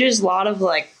of ridges, a lot of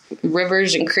like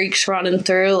rivers and creeks running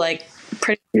through, like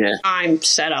pretty prime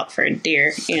setup for a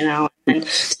deer, you know. And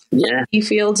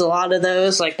fields, a lot of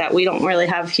those like that we don't really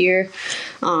have here.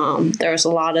 There was a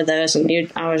lot of those, and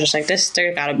I was just like, there's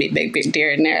got to be big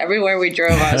deer in there. Everywhere we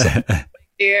drove, I was like,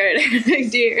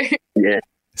 big deer. Yeah.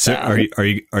 So are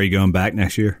you going back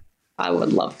next year? I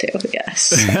would love to.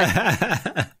 Yes.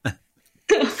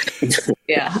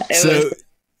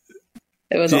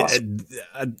 It was awesome.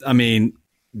 I mean,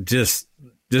 just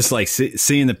like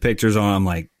seeing the pictures on, I'm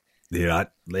like, dude,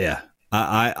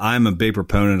 I'm a big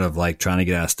proponent of like trying to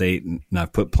get out of state, and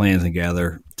I've put plans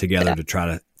together to try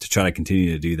to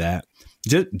continue to do that.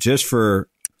 Just for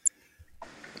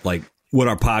like what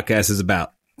our podcast is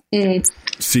about.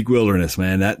 Seek wilderness,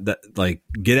 man. That like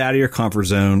get out of your comfort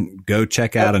zone, go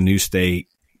check out a new state,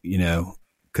 you know,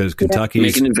 because Kentucky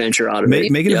make an adventure out of it.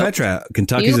 Make an adventure out.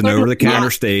 Kentucky's an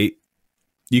over-the-counter state.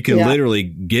 You can literally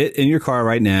get in your car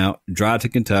right now, drive to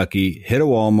Kentucky, hit a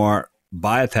Walmart,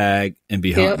 buy a tag, and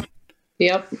be hunting.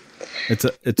 Yep.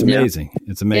 It's amazing.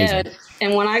 It's amazing. Yeah.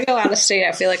 And when I go out of state,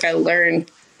 I feel like I learn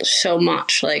so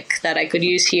much like that I could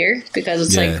use here, because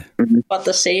it's like about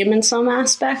the same in some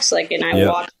aspects. Like, and I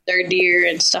watch their deer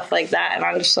and stuff like that, and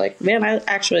I'm just like, man, I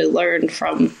actually learned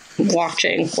from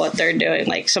watching what they're doing,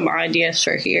 like some ideas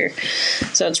for here.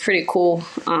 So it's pretty cool.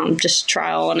 Just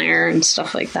trial and error and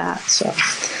stuff like that. So.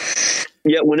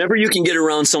 Yeah, whenever you can get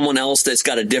around someone else that's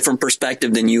got a different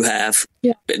perspective than you have,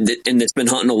 and that's been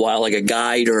hunting a while, like a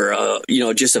guide or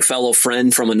just a fellow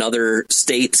friend from another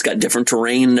state that's got different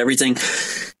terrain and everything.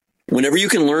 Whenever you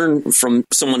can learn from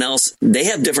someone else, they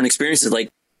have different experiences. Like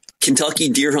Kentucky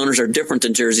deer hunters are different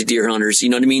than Jersey deer hunters, you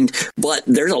know what I mean? But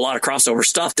there's a lot of crossover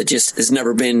stuff that just has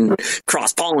never been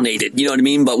cross-pollinated, you know what I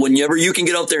mean? But whenever you can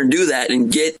get out there and do that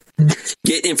and get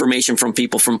information from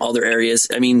people from other areas,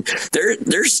 I mean,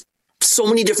 there's so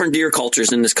many different deer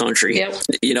cultures in this country,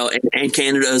 you know, and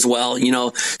Canada as well. You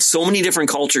know, so many different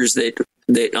cultures that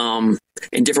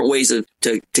and different ways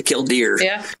to kill deer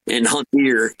and hunt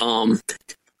deer.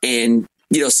 And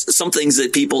you know, some things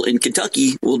that people in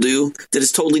Kentucky will do that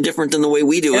is totally different than the way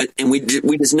we do it, and we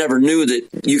just never knew that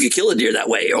you could kill a deer that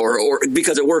way, or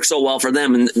because it works so well for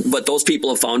them. But those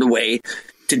people have found a way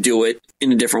to do it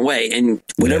in a different way. And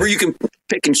whenever you can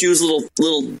pick and choose little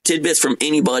tidbits from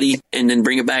anybody and then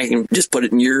bring it back and just put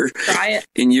it in your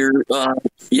that's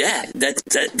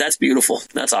beautiful.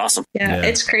 That's awesome. Yeah.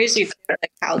 It's crazy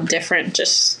like how different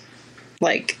just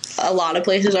like a lot of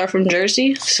places are from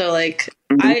Jersey. So like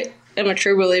I am a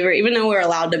true believer, even though we're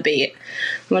allowed to bait,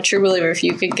 I'm a true believer if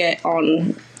you could get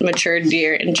on matured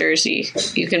deer in Jersey,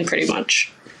 you can pretty much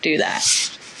do that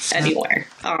anywhere.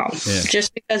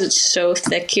 Just because it's so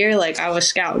thick here. Like I was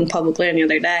scouting public land the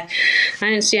other day, I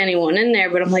didn't see anyone in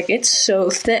there, but I'm like, it's so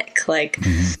thick. Like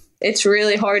it's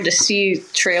really hard to see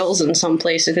trails in some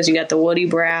places because you got the woody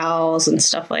brows and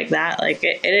stuff like that. Like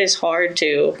it is hard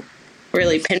to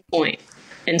really pinpoint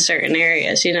in certain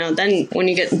areas, you know. Then when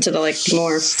you get into the like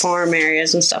more farm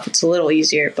areas and stuff, it's a little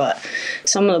easier, but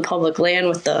some of the public land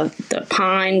with the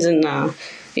pines and the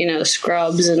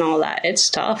scrubs and all that, it's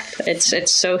tough.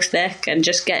 It's so thick, and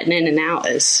just getting in and out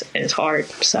is hard.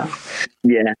 So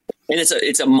and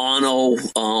it's a mono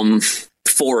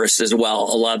forests as well.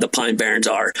 A lot of the pine barrens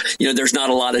are, there's not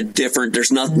a lot of different,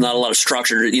 there's not a lot of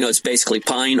structure. It's basically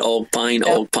pine, oak, pine,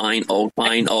 oak, pine, oak,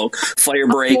 pine, oak, fire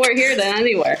break. More here than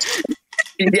anywhere.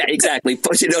 Yeah, exactly.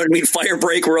 You know what I mean? Fire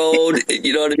break road.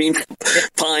 You know what I mean?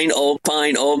 Pine, oak,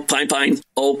 pine,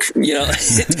 oak.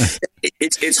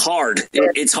 It's hard.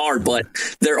 It's hard, but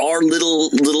there are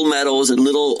little meadows and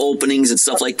little openings and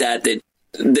stuff like that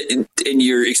in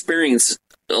your experience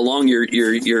along your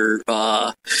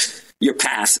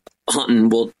path hunting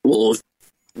will.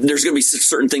 There's going to be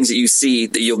certain things that you see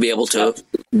that you'll be able to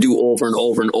do over and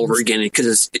over and over again,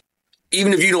 because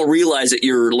even if you don't realize it,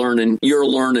 you're learning.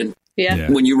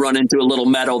 Yeah. When you run into a little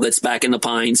meadow that's back in the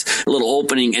pines, a little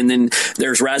opening, and then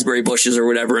there's raspberry bushes or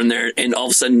whatever in there, and all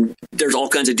of a sudden there's all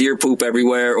kinds of deer poop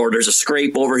everywhere, or there's a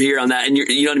scrape over here on that, and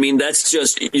you know what I mean? That's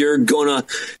just, you're gonna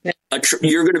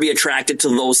be attracted to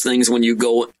those things when you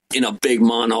go in a big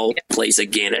mono place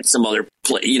again at some other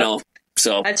place,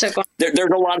 So there's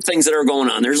a lot of things that are going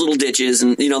on. There's little ditches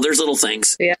and, there's little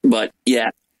things. Yeah. But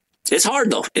yeah. It's hard,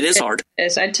 though. It is hard.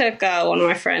 I took one of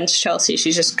my friends, Chelsea.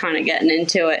 She's just kind of getting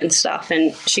into it and stuff.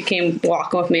 And she came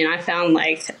walking with me, and I found,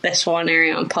 this one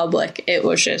area on public. It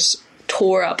was just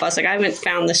tore up. I was like, I haven't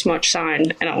found this much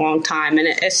sign in a long time. And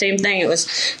same thing. It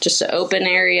was just an open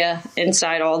area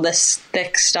inside all this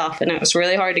thick stuff. And it was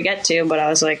really hard to get to. But I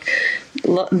was like,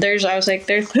 there's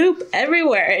poop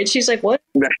everywhere. And she's like, what?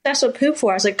 That's what poop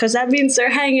for? I was like, because that means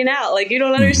they're hanging out. You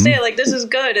don't understand. This is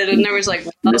good. And then there was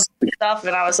stuff,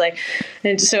 and I was like,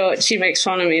 and so she makes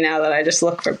fun of me now that I just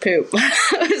look for poop.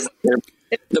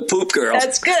 The poop girl.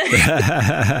 That's good.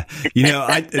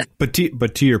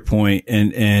 But to your point,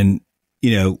 and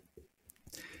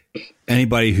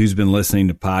anybody who's been listening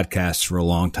to podcasts for a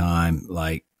long time,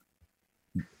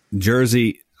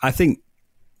 Jersey, I think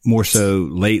more so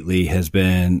lately has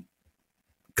been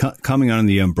coming under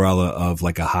the umbrella of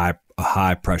a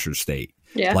high pressure state.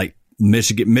 Yeah.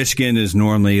 Michigan is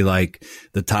normally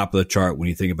the top of the chart when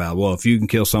you think about, well, if you can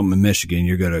kill something in Michigan,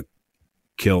 you're going to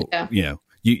kill,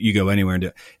 you go anywhere and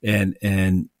do it.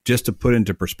 And just to put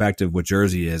into perspective what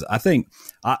Jersey is, I think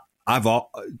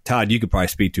Todd, you could probably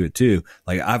speak to it too.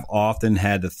 I've often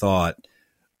had the thought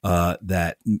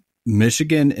that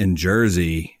Michigan and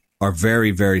Jersey are very,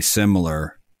 very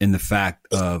similar in the fact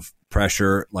of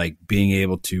pressure, being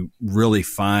able to really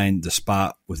find the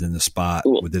spot within the spot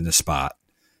within the spot.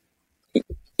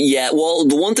 Yeah, well,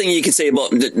 the one thing you can say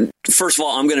about, first of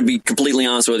all, I'm going to be completely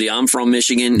honest with you. I'm from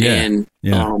Michigan, and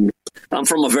I'm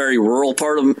from a very rural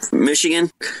part of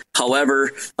Michigan.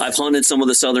 However, I've hunted some of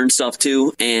the southern stuff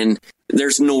too, and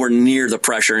there's nowhere near the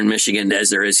pressure in Michigan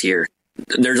as there is here.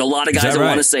 There's a lot of guys that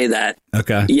want to say that.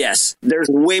 Okay. Yes. There's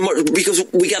way more, because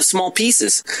we have small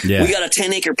pieces. Yeah. We got a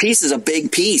 10-acre piece is a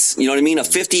big piece. You know what I mean? A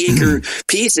 50-acre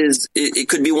piece it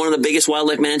could be one of the biggest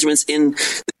wildlife managements in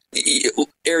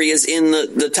areas in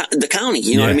the county.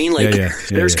 You know what I mean?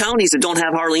 There's counties that don't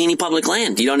have hardly any public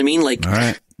land. You know what I mean? All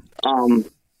right.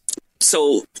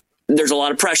 So there's a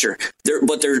lot of pressure there,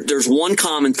 but there's one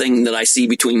common thing that I see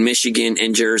between Michigan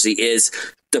and Jersey is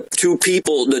the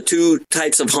two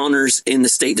types of hunters in the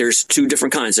state. There's two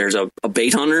different kinds. There's a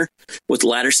bait hunter with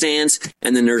ladder stands,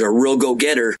 and then there's a real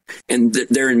go-getter, and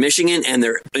they're in Michigan and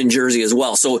they're in Jersey as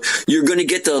well. So you're going to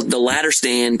get the ladder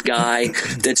stand guy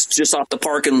that's just off the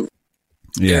parking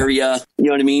area, you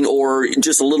know what I mean? Or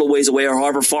just a little ways away, or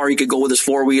however far he could go with his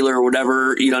four-wheeler or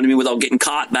whatever, you know what I mean, without getting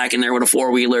caught back in there with a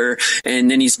four-wheeler, and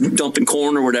then he's dumping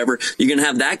corn or whatever. You're going to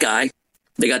have that guy.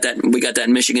 We got that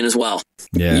in Michigan as well.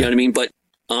 Yeah. You know what I mean? But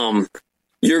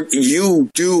you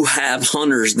do have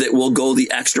hunters that will go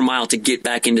the extra mile to get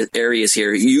back into areas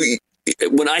here.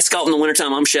 When I scout in the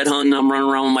wintertime, I'm shed hunting, I'm running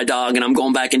around with my dog, and I'm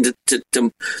going back into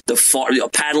the far,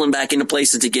 paddling back into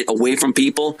places to get away from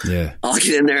people. Yeah. I'll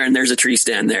get in there and there's a tree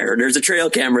stand there, or there's a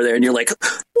trail camera there, and you're like,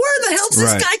 where the hell's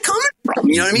this guy coming from?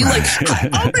 You know what I mean?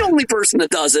 I'm the only person that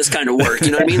does this kind of work.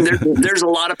 You know what I mean? There's a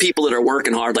lot of people that are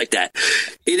working hard like that.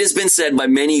 It has been said by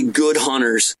many good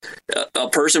hunters, a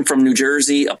person from New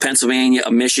Jersey, a Pennsylvania,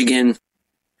 a Michigan,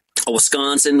 a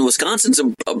Wisconsin. Wisconsin's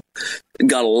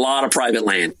got a lot of private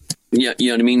land. Yeah, you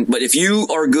know what I mean? But if you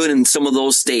are good in some of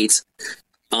those states,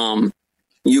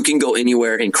 you can go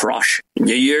anywhere and crush.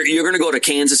 You're going to go to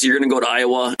Kansas, you're going to go to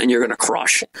Iowa, and you're going to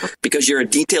crush because you're a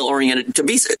detail-oriented. To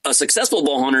be a successful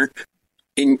bow hunter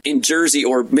in Jersey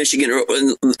or Michigan or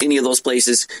any of those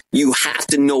places, you have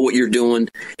to know what you're doing,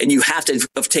 and you have to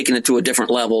have taken it to a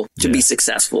different level to be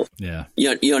successful. Yeah.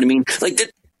 You know what I mean?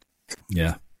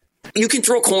 Yeah. You can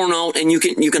throw corn out, and you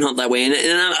can hunt that way, and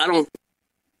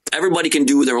everybody can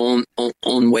do their own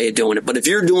way of doing it. But if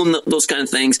you're doing those kind of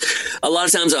things, a lot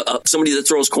of times somebody that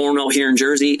throws corn out here in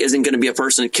Jersey isn't going to be a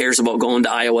person that cares about going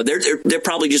to Iowa. They're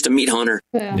probably just a meat hunter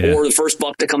or the first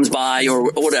buck that comes by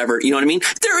or whatever. You know what I mean?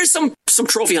 There is some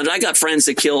trophy hunters. I got friends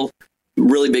that kill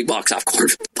really big bucks off corn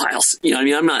piles. You know what I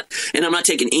mean? I'm not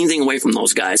taking anything away from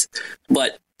those guys,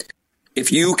 but if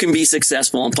you can be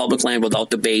successful on public land without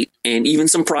debate, and even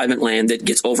some private land that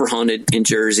gets overhunted in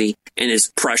Jersey and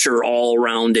is pressure all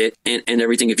around it and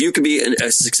everything, if you can be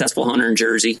a successful hunter in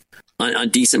Jersey on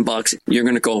decent bucks, you're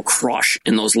going to go crush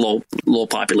in those low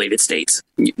populated states.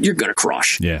 You're going to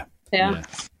crush. Yeah.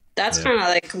 That's kind of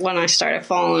like when I started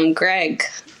following Greg.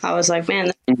 I was like, man,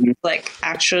 this is like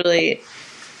actually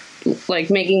like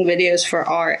making videos for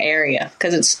our area,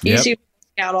 because it's easy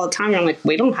out all the time. And I'm like,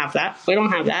 we don't have that.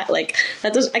 Like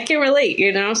I can't relate,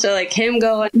 you know? So like him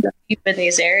going deep in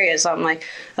these areas, I'm like,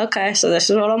 okay, so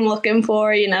this is what I'm looking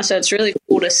for, you know? So it's really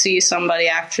cool to see somebody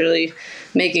actually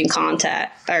making content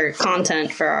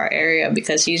for our area,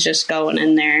 because he's just going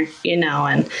in there, you know,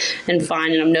 and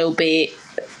finding them no bait,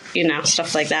 you know,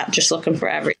 stuff like that. Just looking for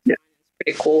everything. It's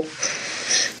pretty cool.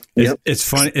 It's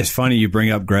funny. It's funny you bring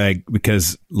up Greg,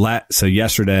 because so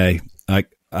yesterday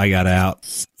I got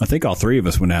out. I think all three of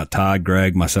us went out. Todd,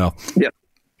 Greg, myself. Yep.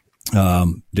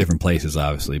 Different places,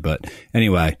 obviously. But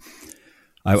anyway,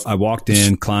 I walked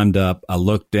in, climbed up. I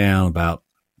looked down about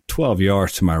 12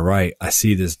 yards to my right. I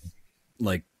see this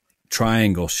like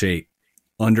triangle shape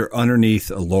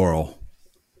underneath a laurel.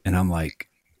 And I'm like,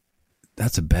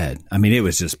 that's a bed. I mean, it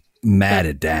was just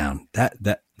matted down.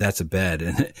 That's a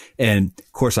bed. And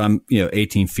of course I'm,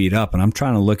 18 feet up, and I'm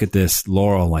trying to look at this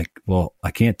laurel like, well,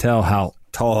 I can't tell how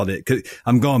tall it is. 'Cause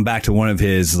I'm going back to one of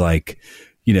his bedding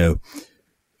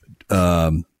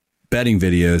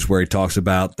videos where he talks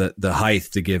about the height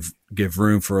to give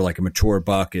room for like a mature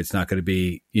buck. It's not going to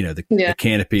be, the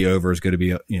canopy over is going to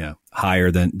be,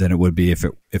 higher than it would be if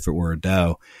it were a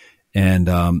doe. And,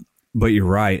 but you're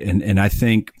right. And I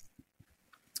think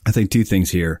two things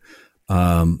here.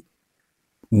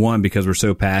 One, because we're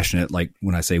so passionate, like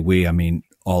when I say we, I mean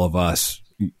all of us,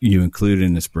 you included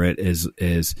in this, Britt,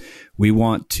 is we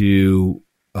want to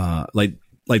like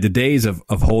the days of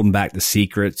holding back the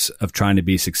secrets of trying to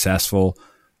be successful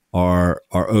are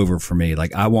over for me.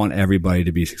 Like I want everybody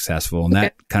to be successful, and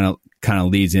that kind of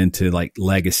leads into like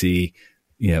legacy,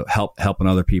 helping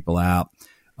other people out.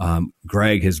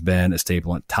 Greg has been a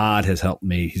staple, and Todd has helped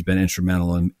me. He's been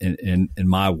instrumental in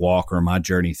my walk or my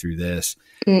journey through this.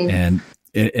 And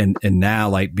now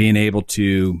like being able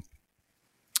to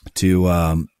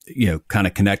kind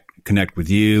of connect with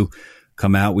you,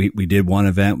 come out. We did one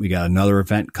event. We got another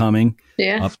event coming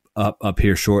up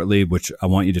here shortly, which I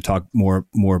want you to talk more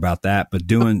about that, but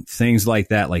doing things like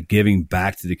that, like giving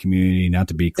back to the community, not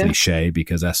to be cliche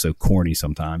because that's so corny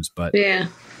sometimes, but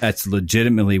that's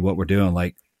legitimately what we're doing.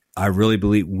 Like, I really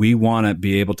believe we want to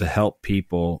be able to help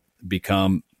people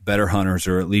become better hunters,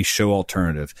 or at least show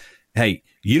alternative. Hey,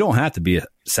 you don't have to be a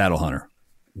saddle hunter.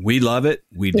 We love it.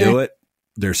 We do it.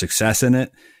 There's success in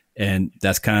it. And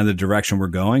that's kind of the direction we're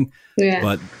going. Yeah.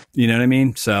 But you know what I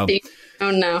mean? So,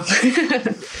 oh no.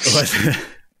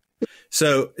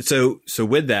 So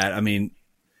with that, I mean,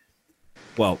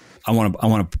 well, I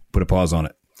want to put a pause on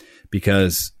it,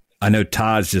 because I know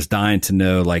Todd's just dying to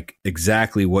know like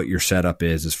exactly what your setup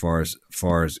is as far as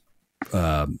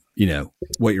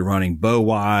what you're running bow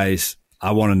wise.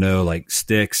 I want to know like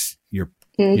sticks, your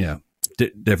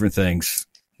different things,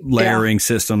 layering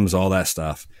systems, all that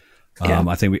stuff.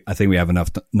 I think we have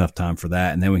enough time for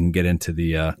that, and then we can get into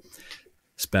the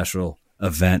special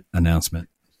event announcement.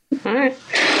 All right.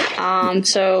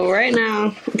 So right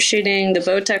now I'm shooting the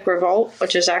Bowtech Revolt,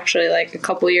 which is actually like a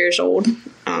couple years old.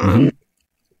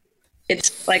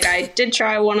 It's like I did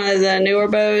try one of the newer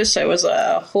bows. So it was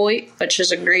a Hoyt, which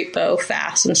is a great bow,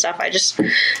 fast and stuff. I just,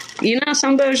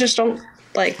 some bows just don't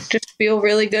just feel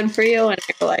really good for you, and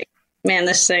you're like, man,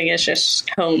 this thing is just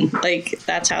home. Like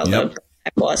that's how the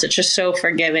was. It's just so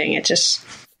forgiving. It just,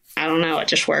 I don't know, it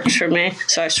just works for me.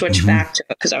 So I switched back to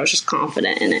it because I was just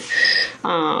confident in it.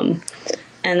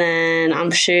 And then I'm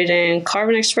shooting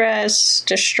Carbon Express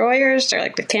Destroyers. They're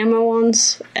like the camo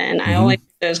ones. And I only did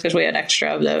those because we had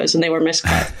extra of those, and they were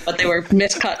miscut, but they were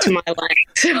miscut to my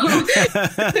length. So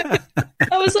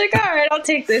I was like, all right, I'll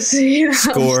take this.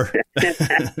 Score.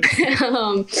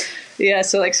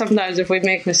 So like sometimes if we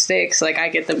make mistakes, like I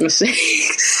get the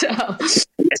mistakes. So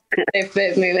They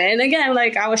fit me. And again,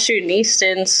 like I was shooting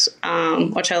Eastons,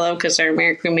 which I love because they're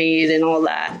American made and all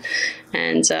that.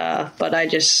 And, but I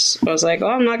was like,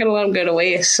 I'm not going to let them go to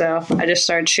waste. So I just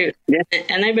started shooting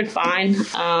and they've been fine.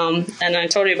 And I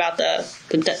told you about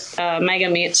the mega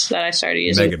meats that I started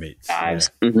using. Mega meats. I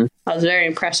was very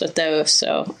impressed with those.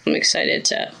 So I'm excited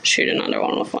to shoot another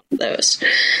one with one of those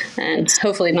and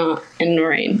hopefully not in the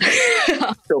rain.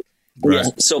 Right.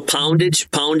 Yeah. So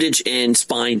poundage and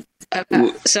spine.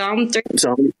 Okay. So I'm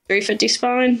 350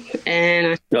 spine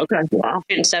and I'm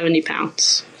shooting 70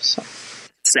 pounds. So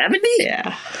 70?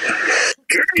 Yeah.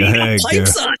 Go ahead,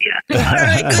 pipes on you. All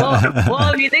right, cool.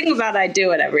 Well, if you think about it, I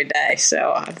do it every day.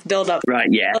 So I build up. Right.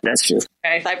 Yeah, that's true.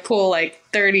 I pull like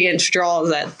 30-inch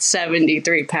draws at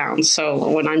 73 pounds. So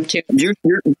when I'm you're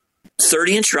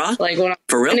 30-inch draw? Like when I'm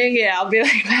for real? Yeah, I'll be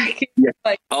like back. Yeah.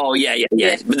 Like,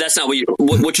 yeah. But that's not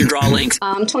what's your draw length?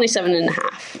 27 and a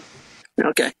half.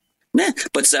 Okay. Yeah.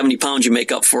 But 70 pounds you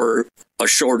make up for a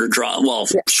shorter draw. Well,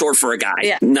 short for a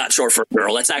guy, not short for a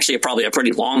girl. That's actually probably a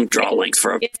pretty long draw length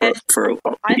for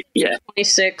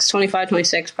 26, 25,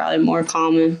 26, probably more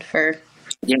common for,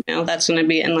 that's going to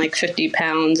be in like 50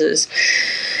 pounds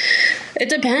it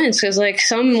depends because like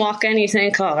some walk in, you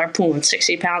think, they're pulling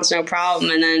 60 pounds, no problem.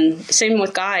 And then same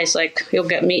with guys, like you'll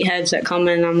get meatheads that come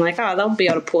in. I'm like, they'll be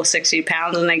able to pull 60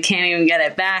 pounds and they can't even get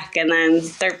it back. And then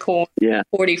they're pulling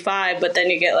 45, but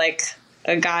then you get like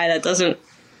a guy that doesn't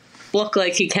look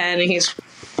like he can and he's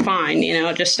fine,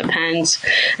 it just depends.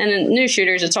 And then new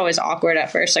shooters, it's always awkward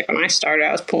at first. Like when I started,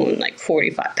 I was pulling like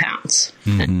 45 pounds.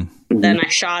 And then I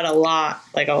shot a lot,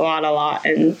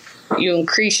 and you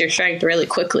increase your strength really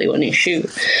quickly when you shoot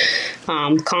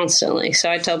constantly.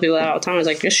 So I tell people that all the time. I was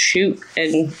like, just shoot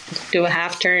and do a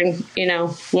half turn,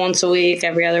 once a week,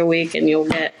 every other week, and you'll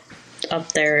get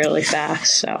up there really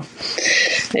fast. So,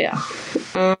 yeah.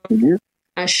 I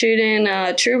was shooting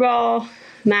True Ball,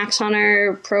 Max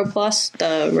Hunter Pro Plus,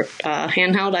 the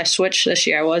handheld. I switched this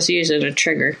year. I was using a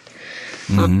trigger.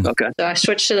 Okay. So I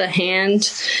switched to the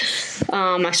hand.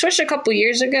 I switched a couple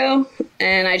years ago,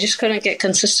 and I just couldn't get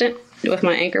consistent with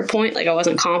my anchor point. Like I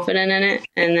wasn't confident in it.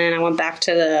 And then I went back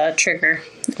to the trigger,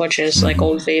 which is like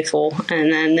Old Faithful. And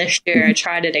then this year I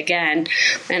tried it again,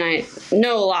 and I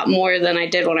know a lot more than I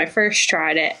did when I first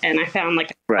tried it. And I found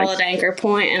like a solid anchor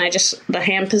point, and the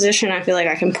hand position, I feel like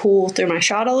I can pull through my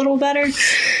shot a little better.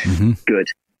 Good.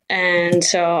 And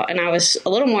I was a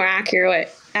little more accurate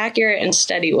and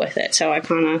steady with it. So I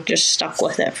kind of just stuck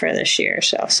with it for this year.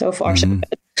 So far, so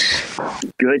good.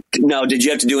 Good. Now, did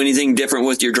you have to do anything different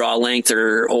with your draw length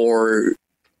or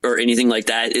anything like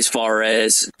that as far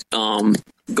as going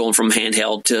from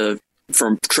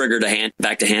trigger to hand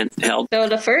back to handheld? So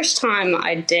the first time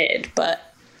I did,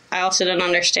 but I also didn't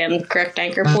understand the correct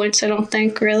anchor points, I don't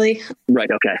think, really.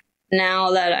 Right, okay.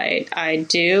 Now that I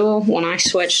do, when I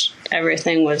switched,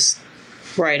 everything was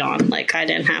right on. Like I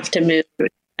didn't have to move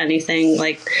anything.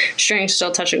 Like strings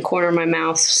still touching corner of my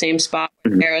mouth, same spot,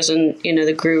 arrows in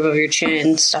the groove of your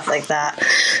chin, stuff like that.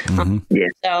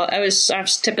 So I was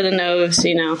tip of the nose,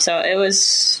 so it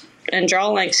was, and draw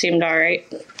length seemed all right.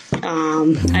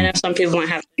 I know some people might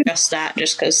have to adjust that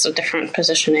just because it's a different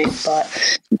positioning, but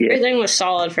everything was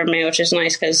solid for me, which is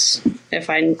nice because if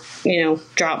I,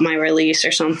 drop my release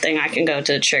or something, I can go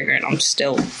to the trigger and I'm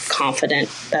still confident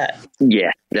that.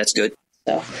 Yeah, that's good.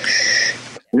 So,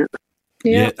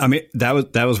 I mean, that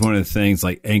was one of the things,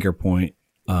 like anchor point.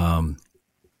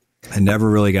 I never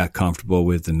really got comfortable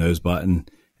with the nose button,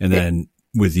 and then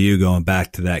with you going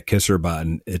back to that kisser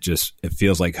button, it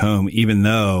feels like home. Even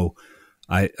though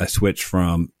I switched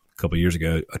from a couple of years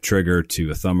ago a trigger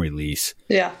to a thumb release.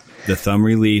 Yeah, the thumb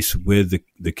release with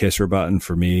the kisser button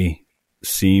for me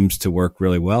seems to work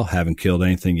really well. Haven't killed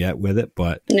anything yet with it,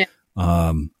 but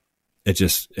it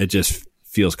just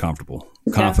feels comfortable.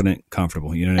 Confident,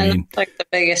 comfortable. You know what I mean? Like the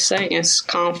biggest thing is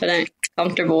confident,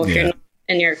 comfortable. If you're not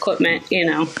in your equipment,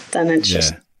 then it's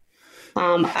just.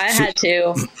 I had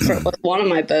to with one of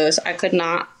my bows. I could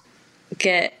not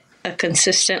get a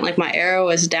consistent. Like my arrow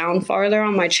was down farther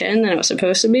on my chin than it was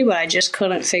supposed to be, but I just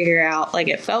couldn't figure out. Like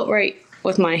it felt right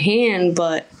with my hand,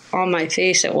 but on my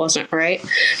face it wasn't right.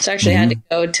 So I actually had to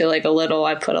go to like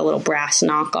I put a little brass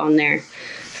knock on there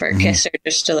for a kisser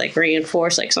just to like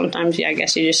reinforce. Like sometimes I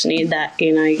guess you just need that,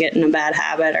 you get in a bad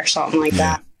habit or something like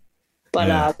that.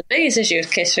 But the biggest issue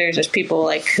with kissers is people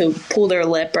like who pull their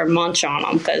lip or munch on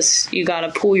them, because you got to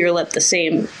pull your lip the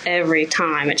same every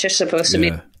time. It's just supposed to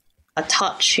be a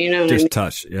touch, what I mean?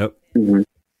 Touch. Yep.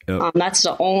 Yep. That's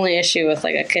the only issue with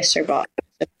like a kisser box.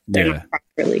 They're not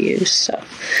properly used. So.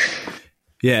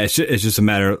 Yeah, it's just a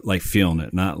matter of like feeling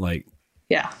it, not like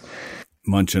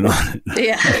munching on it.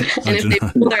 Yeah, and if they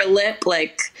pull their lip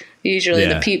like usually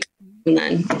the peep, and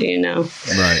then,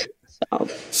 Right.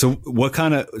 So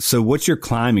what's your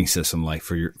climbing system like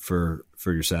for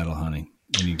your saddle hunting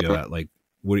when you go out? Like,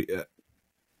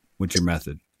 what's your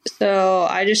method? So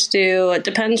I just do, it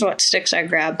depends what sticks I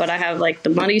grab, but I have like the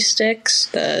muddy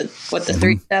sticks, with the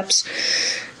 3 steps.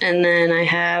 And then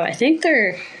I think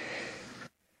they're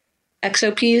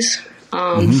XOPs.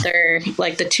 They're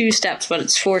like the 2 steps, but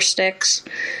it's 4 sticks.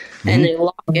 And they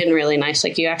lock in really nice.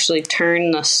 Like you actually turn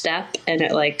the step and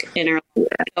it like interlocks.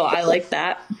 So I like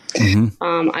that.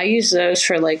 I use those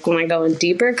for like when I go in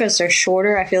deeper because they're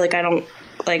shorter. I feel like I don't,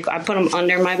 like I put them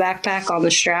under my backpack on the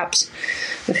straps.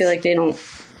 I feel like they don't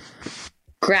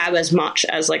grab as much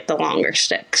as like the longer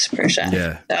sticks per se.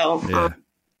 Yeah. So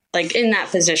like in that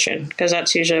position, because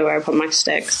that's usually where I put my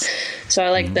sticks. So I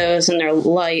like those, and they're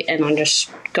light, and I'll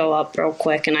just go up real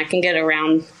quick, and I can get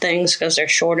around things because they're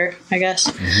shorter, I guess.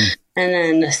 And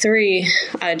then the 3,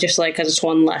 I just like because it's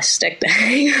one less stick to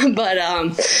hang. But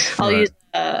I'll use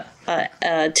a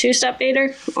 2-step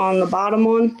aider on the bottom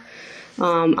one.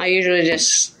 I usually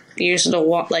just use the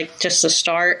one, like just to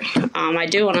start. I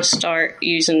do want to start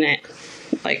using it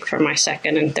like for my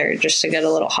 2nd and 3rd just to get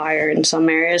a little higher in some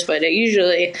areas, but it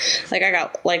usually, like I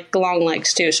got like long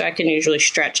legs too, so I can usually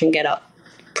stretch and get up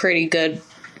pretty good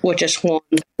with just one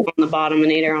on the bottom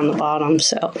and aider on the bottom.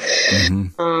 So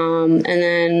and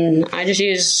then I just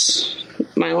use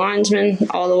my linesman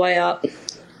all the way up,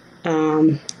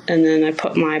 and then I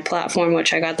put my platform,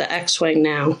 which I got the X-Wing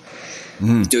now.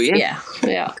 Do you? Yeah.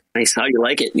 Nice. How you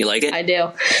like it? You like it? I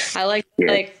do. I like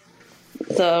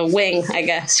the wing, I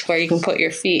guess, where you can put your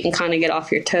feet and kind of get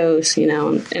off your toes,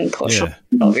 and push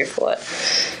over your foot.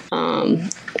 And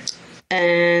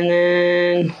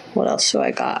then what else do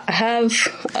I got? I have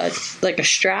a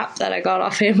strap that I got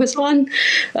off Amazon,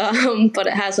 but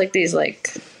it has like these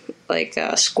like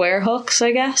square hooks,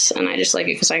 I guess, and I just like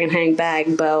it because I can hang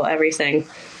bag, bow, everything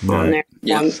on there.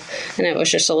 And it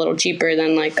was just a little cheaper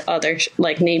than like other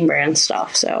like name brand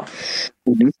stuff, so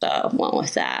went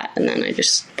with that. And then I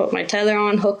just put my tether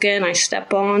on, hook in, I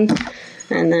step on,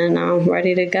 and then I'm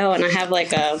ready to go. And I have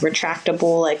like a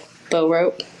retractable like bow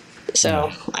rope,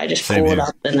 so I just pull it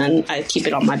up and then I keep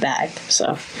it on my bag.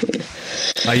 So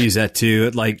I use that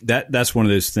too. Like that's one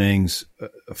of those things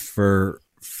for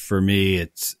me.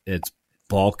 It's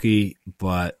bulky,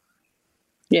 but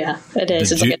it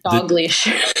is. It's like a dog leash.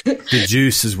 The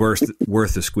juice is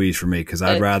worth the squeeze for me because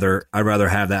I'd rather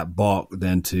have that bulk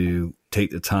than to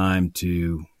take the time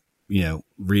to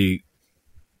re-tie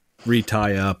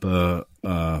up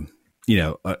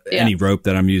any rope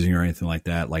that I'm using or anything like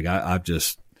that. Like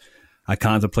I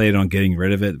contemplated on getting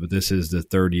rid of it, but this is the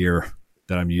 3rd year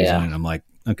that I'm using it. And I'm like,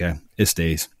 okay, it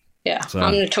stays. Yeah, so,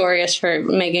 I'm notorious for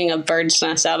making a bird's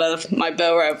nest out of my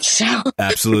bow rope. So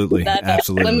absolutely, that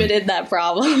limited that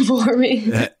problem for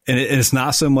me. And it's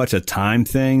not so much a time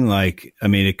thing. Like, I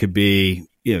mean, it could be,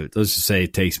 let's just say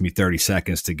it takes me 30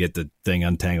 seconds to get the thing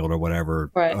untangled or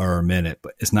whatever, or a minute.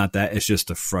 But it's not that. It's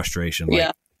just a frustration.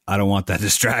 Like, I don't want that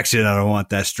distraction. I don't want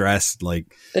that stress.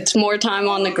 Like, it's more time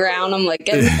on the ground. I'm like,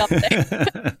 get me up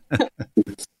there.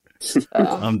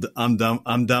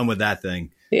 I'm done with that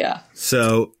thing. Yeah.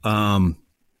 So, I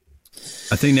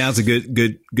think now's a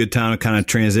good time to kind of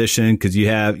transition because you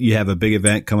have a big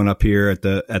event coming up here at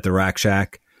the Rack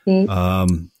Shack,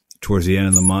 towards the end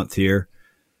of the month here.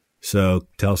 So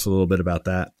tell us a little bit about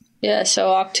that. Yeah. So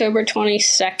October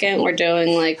 22nd, we're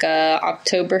doing like a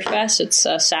Oktoberfest. It's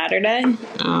a Saturday.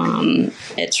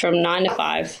 It's from 9 to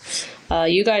 5.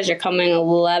 You guys are coming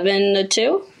 11 to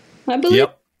 2, I believe.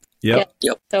 Yep.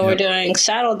 So we're doing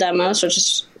saddle demos, which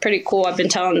is pretty cool. I've been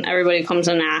telling everybody who comes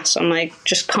and asks, I'm like,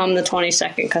 just come the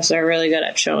 22nd because they're really good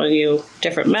at showing you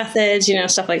different methods,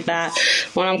 stuff like that.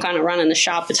 When I'm kind of running the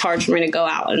shop, it's hard for me to go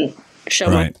out and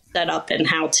show my setup and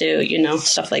how to,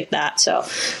 stuff like that. So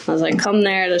I was like, come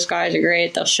there. Those guys are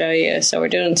great. They'll show you. So we're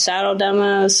doing saddle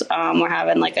demos. We're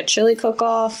having like a chili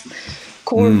cook-off,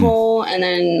 cornhole, and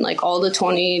then like all the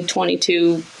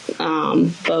 2022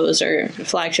 bows or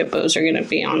flagship bows are going to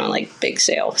be on a like big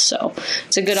sale. So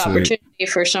it's a good opportunity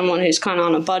for someone who's kind of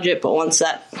on a budget but wants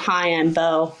that high-end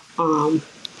bow.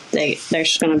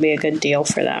 There's going to be a good deal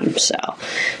for them. So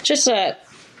just a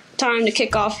time to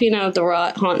kick off, the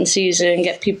rut hunting season,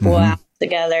 get people out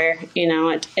together.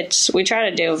 We try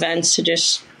to do events to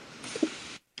just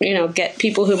get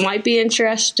people who might be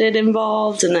interested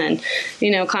involved, and then,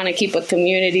 kind of keep a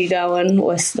community going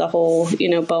with the whole,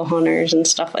 bow hunters and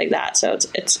stuff like that. So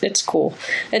it's cool.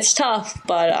 It's tough,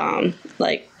 but,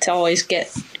 to always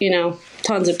get,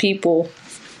 tons of people,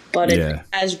 but it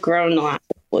has grown the last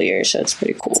couple of years. So it's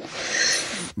pretty cool.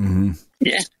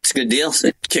 Yeah, it's a good deal.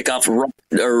 kick off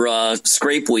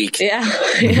scrape week. Yeah.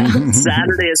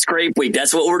 Saturday is scrape week.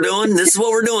 That's what we're doing. This is what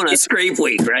we're doing on scrape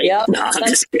week, right? Yep. No, I'm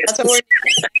just kidding. That's what we're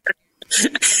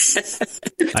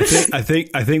I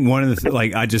think one of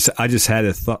the I just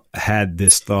had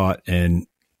this thought, and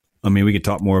I mean we could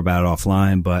talk more about it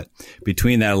offline, but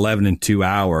between that 11 and 2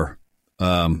 hour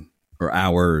or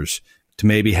hours to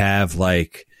maybe have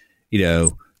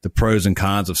the pros and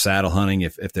cons of saddle hunting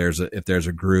if there's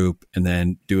a group, and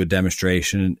then do a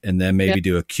demonstration, and then maybe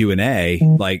do a Q&A.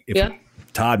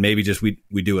 Todd, maybe just we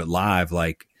do it live,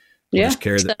 just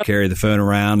carry the phone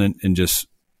around and just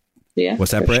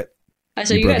what's that, Britt? I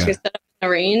said you guys can set up a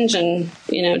range and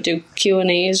do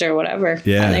Q&As or whatever.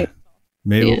 Yeah,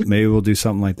 maybe we'll do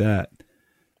something like that.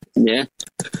 Yeah,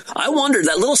 I wondered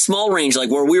that little small range,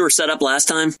 like where we were set up last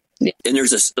time. Yeah. And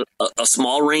there's a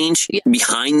small range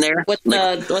behind there with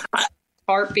the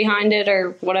tarp behind it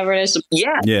or whatever it is.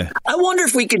 Yeah. I wonder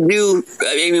if we could do.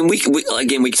 I mean, we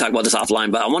could talk about this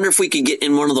offline, but I wonder if we could get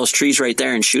in one of those trees right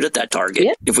there and shoot at that target.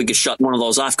 Yeah. If we could shut one of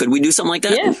those off, could we do something like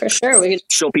that? Yeah, for sure. We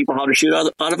could show people how to shoot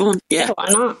out of them. Yeah, why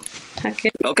not? Heck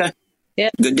yeah. Okay. Yeah,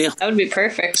 good deal. That would be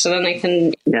perfect. So then they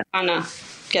can kind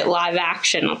of get live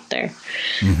action up there.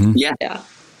 Mm-hmm. Yeah.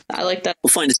 I like that. We'll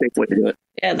find a safe way to do it.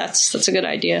 Yeah, that's a good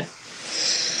idea.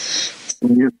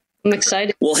 Yeah. I'm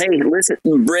excited. Well, hey, listen,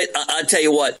 Britt, I'll tell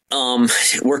you what,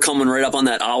 we're coming right up on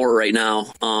that hour right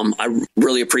now. I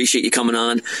really appreciate you coming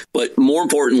on. But more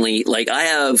importantly, I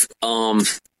have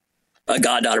a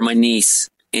goddaughter, my niece,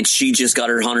 and she just got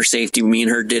her hunter safety. Me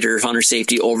and her did her hunter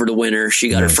safety over the winter. She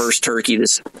got her first turkey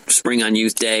this spring on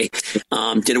Youth Day.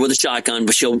 Did it with a shotgun,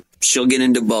 but she'll get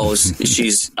into bows.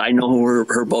 I know who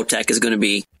her bow tech is going to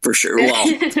be for sure.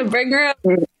 Well, bring her up.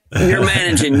 You're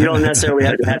managing. You don't necessarily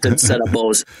have to set up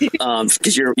bows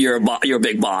because you're a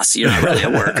big boss. You're not really a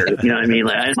worker. You know what I mean?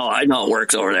 I know it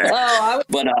works over there. Oh, I would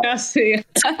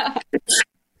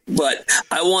but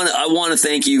I want to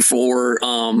thank you for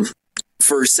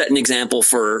setting an example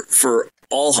for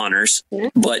all hunters,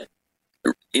 but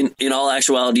in all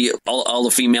actuality, all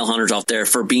the female hunters out there,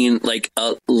 for being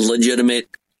a legitimate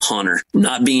hunter,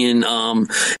 not being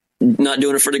not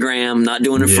doing it for the gram, not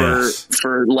doing it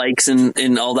for likes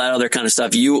and all that other kind of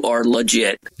stuff. You are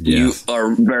legit. Yes. You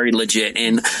are very legit,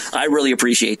 and I really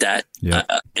appreciate that. Yeah.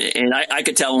 And I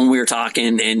could tell when we were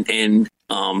talking and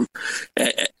at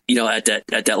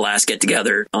that last get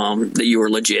together that you were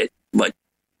legit, but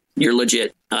you're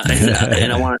legit.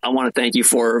 And I want to thank you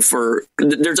for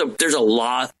there's a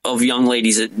lot of young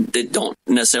ladies that don't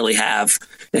necessarily have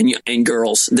and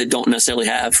girls that don't necessarily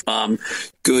have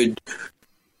good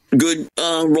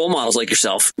role models like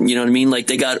yourself. You know what I mean?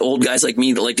 They got old guys like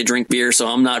me that like to drink beer, so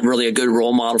I'm not really a good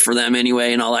role model for them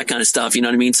anyway, and all that kind of stuff. You know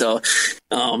what I mean? So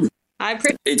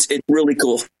it's really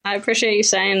cool. I appreciate you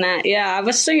saying that. Yeah, I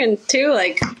was thinking too,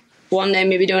 one day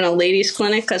maybe doing a ladies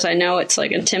clinic, because I know it's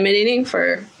intimidating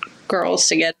for girls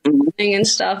to get and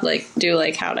stuff,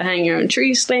 do how to hang your own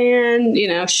tree stand,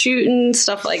 shooting,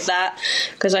 stuff like that,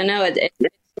 because I know it's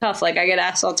tough. I get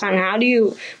asked all the time,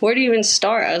 where do you even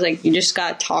start? I was you just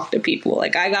got to talk to people. I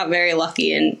got very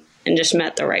lucky and just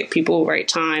met the right people, right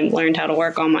time, learned how to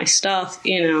work on my stuff,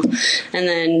 and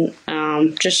then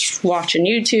just watching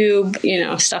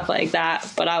YouTube, stuff like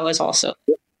that. But I was also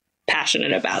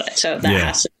passionate about it, so that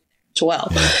has to be as well.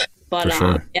 Yeah, but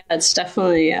sure.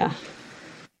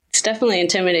 It's definitely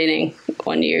intimidating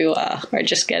when you are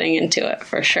just getting into it,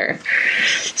 for sure.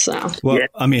 So,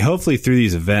 I mean, hopefully through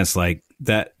these events,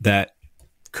 that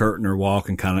curtain or wall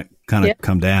can kind of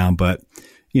come down. But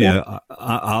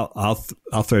I'll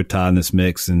throw Todd in this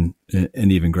mix and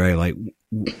even Gray.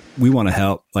 We want to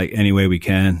help any way we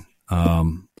can.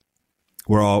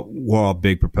 We're all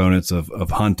big proponents of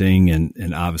hunting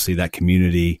and obviously that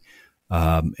community,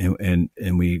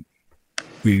 and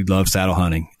we love saddle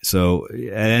hunting. So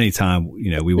at any time,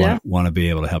 we want to be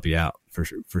able to help you out for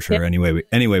sure. Any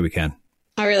way we can.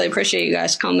 I really appreciate you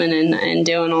guys coming and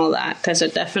doing all that, because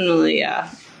it definitely, I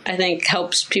think,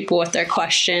 helps people with their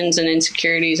questions and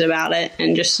insecurities about it,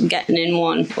 and just getting in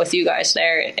one with you guys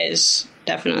there is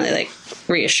definitely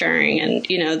reassuring, and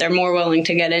they're more willing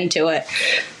to get into it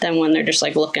than when they're just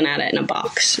looking at it in a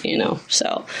box,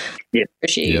 so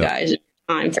appreciate you guys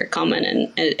time for coming,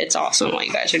 and it's awesome what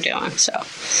you guys are doing. So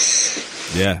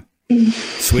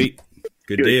sweet.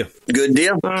 Good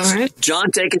deal. All right, John,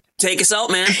 take us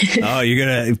out, man. Oh, you're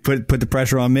gonna put the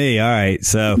pressure on me. All right,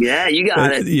 so you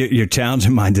got it. You're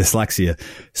challenging my dyslexia.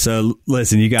 So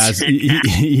listen, you guys,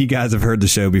 you guys have heard the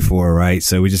show before, right?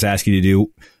 So we just ask you to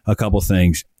do a couple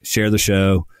things: share the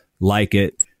show, like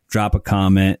it, drop a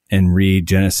comment, and read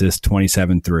Genesis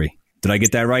 27:3. Did I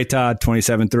get that right, Todd?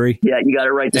 27.3? Yeah, you got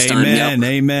it right this time. Amen.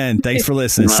 Amen. Thanks for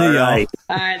listening. See y'all. Right.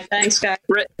 All right. Thanks, guys.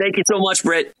 Britt, thank you so much,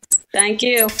 Britt. Thank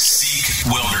you.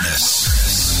 Seek wilderness.